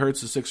really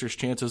hurts the Sixers'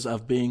 chances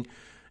of being,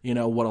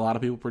 what a lot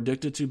of people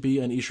predicted to be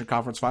an Eastern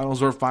Conference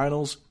Finals or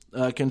Finals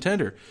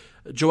contender.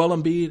 Joel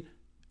Embiid,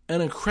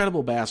 an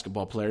incredible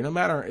basketball player. No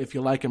matter if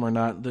you like him or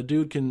not, the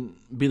dude can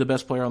be the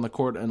best player on the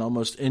court in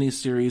almost any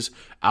series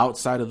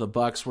outside of the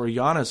Bucks, where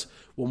Giannis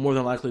will more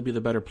than likely be the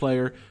better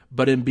player,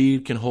 but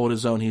Embiid can hold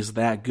his own. He's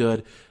that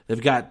good.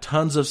 They've got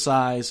tons of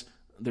size.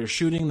 Their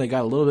shooting, they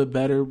got a little bit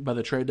better by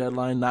the trade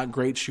deadline. Not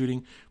great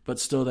shooting, but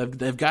still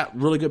they've got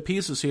really good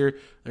pieces here.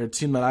 They're a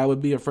team that I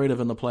would be afraid of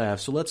in the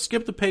playoffs. So let's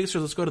skip the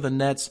Pacers. Let's go to the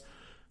Nets.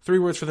 3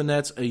 words for the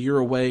Nets: a year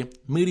away.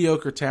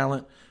 Mediocre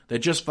talent. They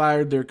just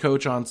fired their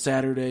coach on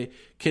Saturday,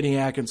 Kenny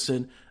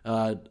Atkinson.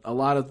 A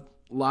lot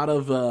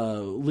of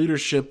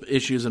leadership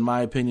issues, in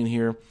my opinion,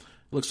 here.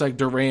 Looks like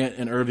Durant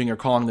and Irving are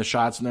calling the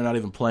shots, and they're not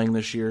even playing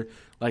this year.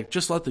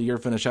 Just let the year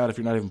finish out if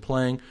you're not even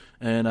playing.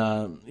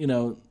 And,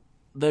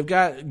 they've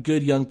got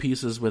good young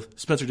pieces with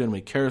Spencer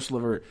Dinwiddie, Karis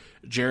LeVert,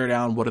 Jared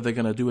Allen. What are they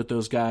going to do with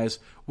those guys?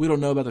 We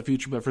don't know about the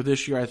future, but for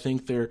this year, I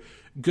think they're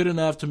good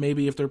enough to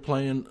maybe, if they're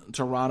playing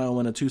Toronto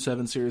in a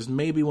 2-7 series,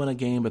 maybe win a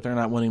game, but they're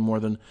not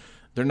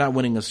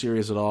winning a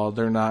series at all.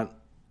 They're not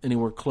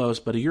anywhere close.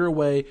 But a year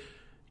away,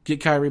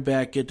 get Kyrie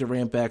back, get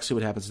Durant back, see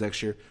what happens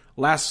next year.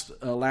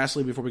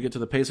 Lastly, before we get to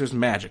the Pacers,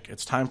 Magic.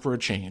 It's time for a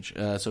change.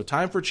 So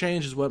time for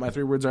change is what my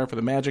 3 words are for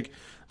the Magic.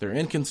 They're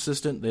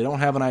inconsistent. They don't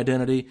have an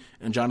identity,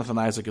 and Jonathan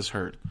Isaac is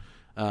hurt.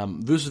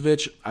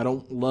 Vucevic, I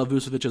don't love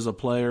Vucevic as a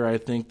player. I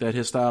think that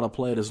his style of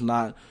play does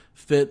not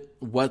fit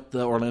what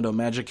the Orlando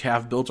Magic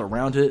have built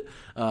around it.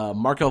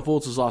 Markelle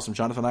Fultz is awesome.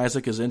 Jonathan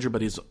Isaac is injured,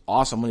 but he's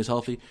awesome when he's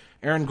healthy.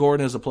 Aaron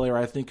Gordon is a player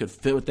I think could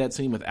fit with that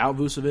team without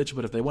Vucevic,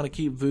 but if they want to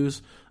keep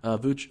Vooch,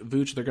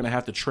 they're going to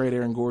have to trade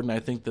Aaron Gordon, I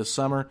think, this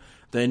summer.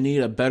 They need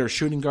a better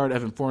shooting guard.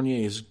 Evan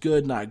Fournier is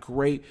good, not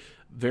great,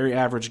 very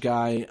average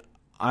guy.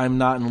 I'm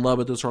not in love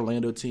with this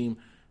Orlando team.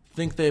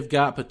 Think they've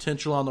got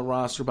potential on the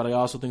roster, but I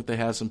also think they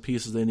have some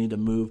pieces they need to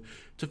move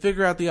to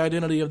figure out the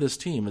identity of this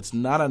team. It's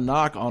not a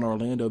knock on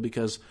Orlando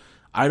because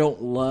I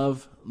don't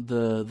love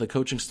the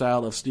coaching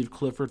style of Steve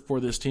Clifford for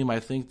this team. I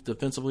think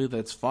defensively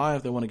that's fine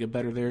if they want to get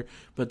better there,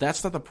 but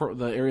that's not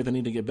the area they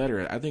need to get better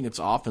at. I think it's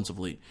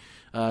offensively.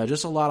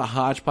 Just a lot of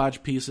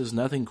hodgepodge pieces,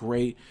 nothing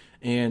great.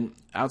 And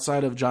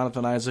outside of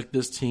Jonathan Isaac,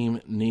 this team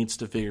needs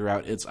to figure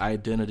out its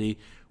identity,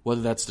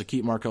 whether that's to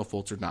keep Markelle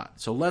Fultz or not.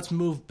 So let's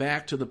move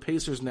back to the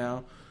Pacers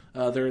now.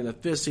 They're in the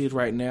 5th seed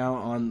right now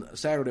on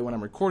Saturday when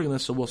I'm recording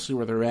this, so we'll see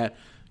where they're at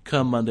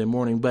come Monday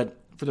morning. But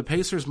for the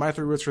Pacers, my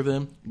 3 words for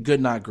them: good,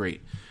 not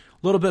great.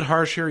 A little bit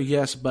harsh here,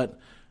 yes, but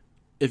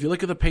if you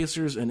look at the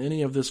Pacers in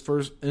any of these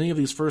first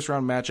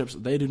round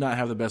matchups, they do not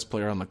have the best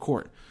player on the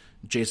court.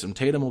 Jason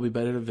Tatum will be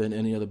better than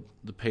any of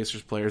the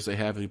Pacers players they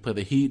have. If you play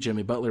the Heat,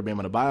 Jimmy Butler, Bam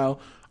Adebayo,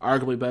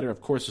 arguably better.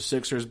 Of course, the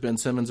Sixers, Ben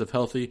Simmons if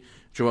healthy,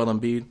 Joel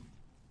Embiid,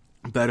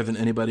 better than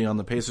anybody on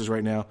the Pacers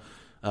right now.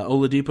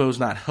 Oladipo's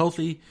not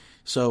healthy,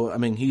 so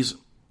he's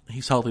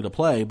healthy to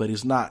play, but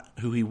he's not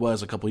who he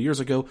was a couple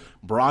years ago.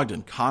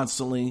 Brogdon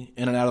constantly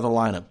in and out of the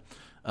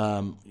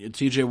lineup.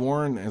 T.J.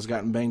 Warren has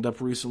gotten banged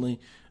up recently,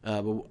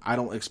 but I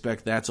don't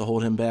expect that to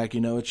hold him back.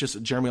 It's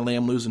just Jeremy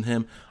Lamb losing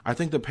him. I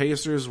think the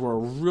Pacers were a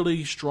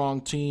really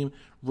strong team,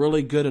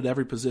 really good at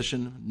every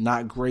position.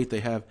 Not great.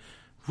 They have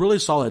really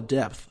solid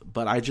depth,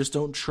 but I just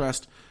don't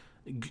trust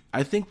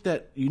I think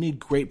that you need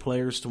great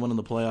players to win in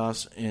the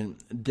playoffs, and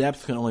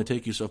depth can only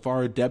take you so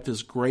far. Depth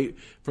is great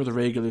for the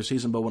regular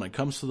season, but when it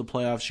comes to the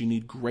playoffs, you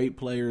need great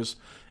players.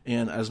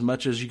 And as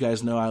much as you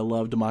guys know I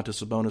love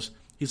Domantas Sabonis,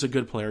 he's a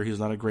good player. He's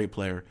not a great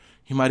player.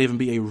 He might even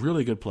be a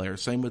really good player.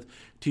 Same with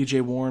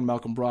T.J. Warren,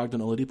 Malcolm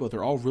Brogdon, Oladipo.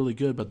 They're all really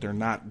good, but they're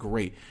not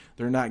great.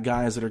 They're not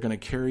guys that are going to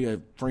carry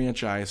a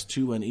franchise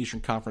to an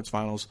Eastern Conference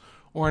Finals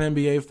or an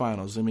NBA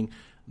Finals. I mean,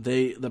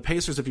 the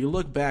Pacers, if you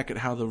look back at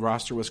how the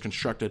roster was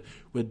constructed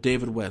with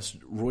David West,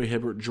 Roy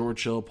Hibbert,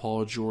 George Hill,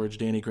 Paul George,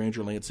 Danny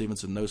Granger, Lance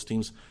Stevenson, those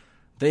teams,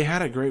 they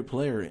had a great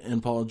player in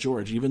Paul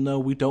George. Even though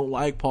we don't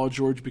like Paul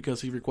George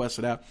because he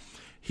requested out,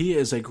 he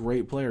is a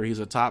great player. He's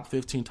a top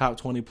 15, top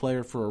 20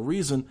 player for a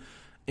reason,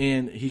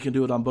 and he can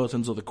do it on both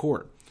ends of the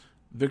court.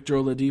 Victor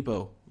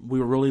Oladipo, we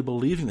were really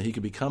believing that he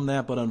could become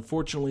that, but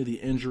unfortunately the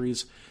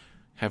injuries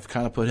have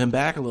kind of put him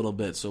back a little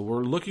bit. So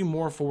we're looking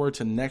more forward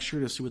to next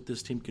year to see what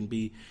this team can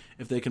be,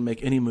 if they can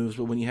make any moves.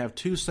 But when you have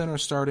two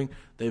centers starting,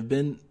 they've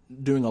been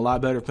doing a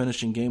lot better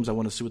finishing games. I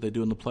want to see what they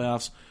do in the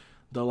playoffs.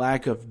 The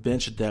lack of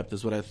bench depth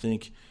is what I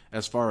think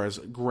as far as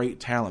great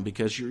talent,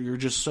 because you're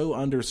just so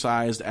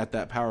undersized at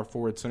that power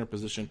forward center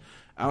position.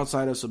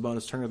 Outside of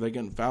Sabonis Turner, they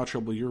get in foul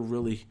trouble. You're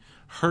really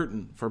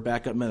hurting for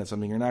backup minutes. I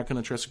mean, you're not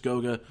going to trust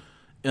Goga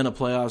in a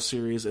playoff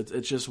series.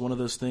 It's just one of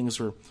those things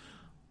where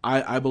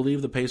I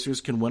believe the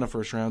Pacers can win a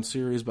first-round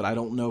series, but I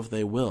don't know if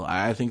they will.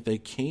 I think they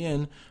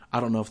can. I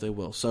don't know if they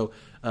will. So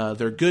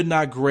they're good,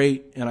 not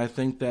great, and I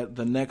think that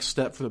the next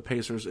step for the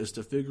Pacers is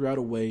to figure out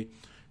a way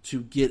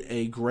to get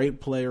a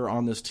great player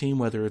on this team,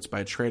 whether it's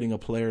by trading a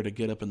player to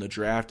get up in the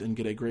draft and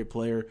get a great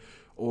player,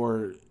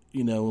 or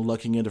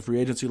looking into free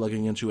agency,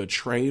 looking into a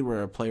trade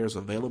where a player is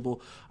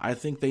available. I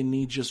think they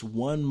need just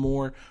one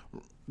more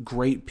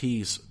great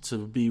piece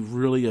to be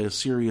really a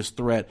serious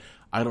threat.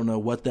 I don't know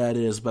what that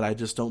is, but I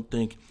just don't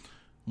think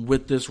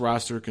with this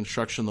roster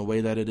construction the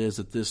way that it is,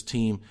 that this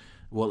team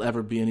will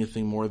ever be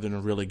anything more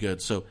than really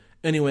good. So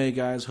anyway,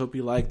 guys, hope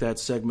you liked that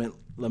segment.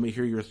 Let me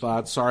hear your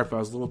thoughts. Sorry if I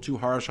was a little too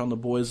harsh on the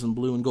boys in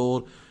blue and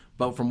gold,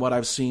 but from what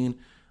I've seen,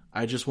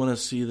 I just want to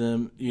see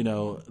them,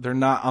 they're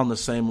not on the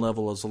same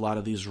level as a lot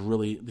of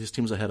these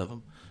teams ahead of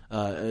them.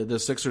 The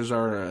Sixers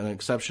are an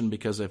exception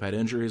because they've had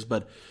injuries,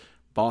 but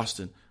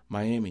Boston,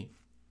 Miami,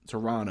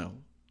 Toronto,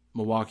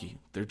 Milwaukee,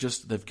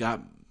 they've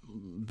got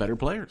better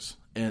players.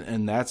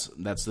 And that's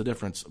the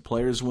difference.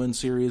 Players win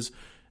series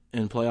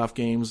in playoff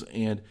games,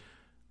 and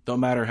don't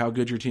matter how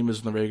good your team is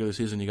in the regular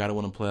season, you got to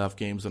win in playoff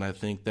games. And I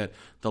think that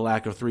the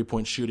lack of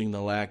three-point shooting,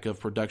 the lack of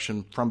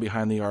production from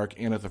behind the arc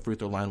and at the free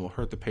throw line will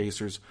hurt the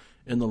Pacers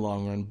in the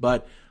long run.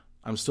 But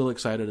I'm still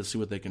excited to see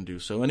what they can do.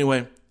 So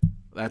anyway,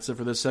 that's it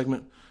for this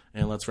segment,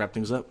 and let's wrap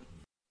things up.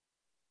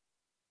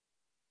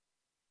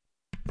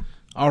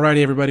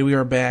 Alrighty, everybody, we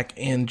are back,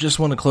 and just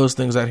want to close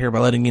things out here by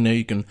letting you know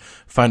you can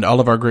find all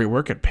of our great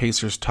work at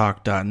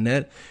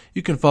PacersTalk.net.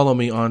 You can follow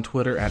me on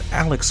Twitter at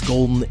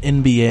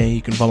AlexGoldenNBA.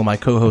 You can follow my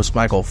co-host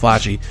Michael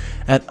Facci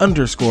at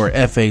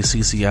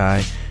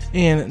 _FACCI.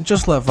 And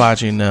just let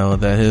Facci know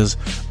that his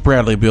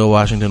Bradley Beal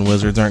Washington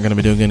Wizards aren't going to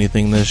be doing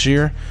anything this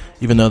year,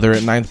 even though they're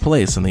at 9th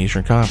place in the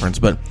Eastern Conference.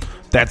 But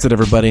that's it,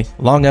 everybody.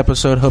 Long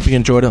episode. Hope you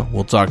enjoyed it.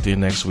 We'll talk to you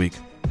next week.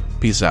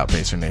 Peace out,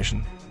 Pacer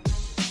Nation.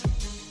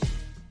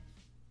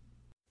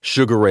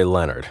 Sugar Ray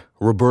Leonard,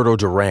 Roberto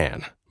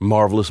Duran,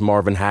 Marvelous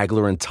Marvin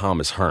Hagler, and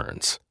Thomas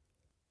Hearns.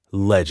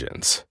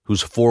 Legends,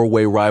 whose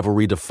four-way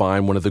rivalry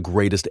defined one of the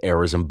greatest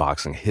eras in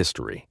boxing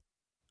history.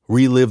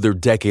 Relive their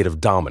decade of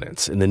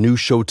dominance in the new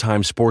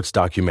Showtime sports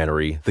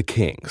documentary, The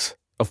Kings,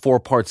 a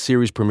 4-part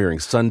series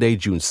premiering Sunday,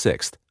 June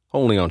 6th,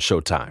 only on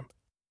Showtime.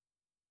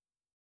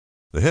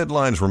 The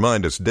headlines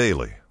remind us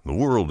daily, the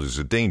world is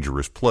a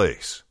dangerous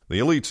place. The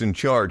elites in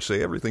charge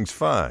say everything's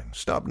fine,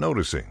 stop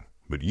noticing,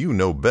 but you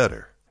know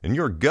better. And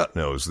your gut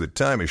knows that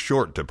time is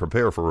short to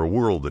prepare for a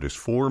world that is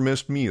 4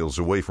 missed meals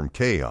away from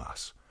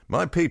chaos.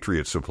 My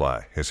Patriot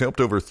Supply has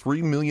helped over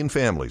 3 million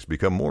families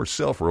become more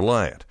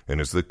self-reliant and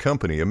is the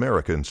company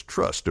Americans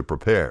trust to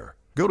prepare.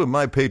 Go to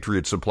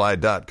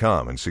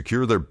MyPatriotSupply.com and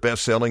secure their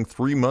best-selling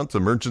 3-month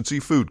emergency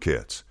food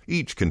kits.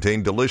 Each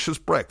contain delicious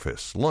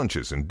breakfasts,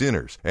 lunches, and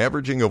dinners,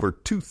 averaging over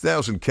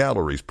 2,000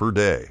 calories per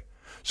day.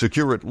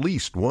 Secure at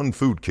least one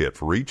food kit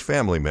for each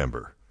family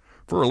member.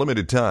 For a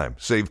limited time,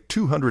 save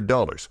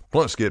 $200,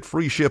 plus get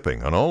free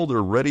shipping on all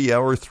their Ready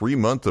Hour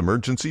 3-month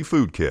emergency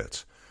food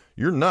kits.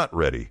 You're not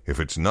ready if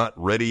it's not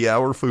Ready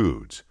Hour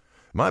Foods.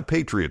 My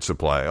Patriot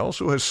Supply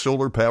also has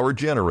solar power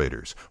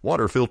generators,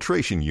 water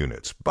filtration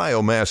units,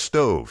 biomass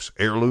stoves,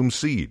 heirloom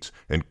seeds,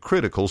 and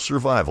critical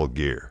survival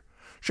gear.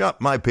 Shop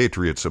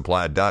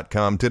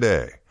MyPatriotSupply.com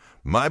today.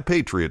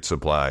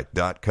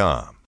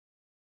 MyPatriotSupply.com.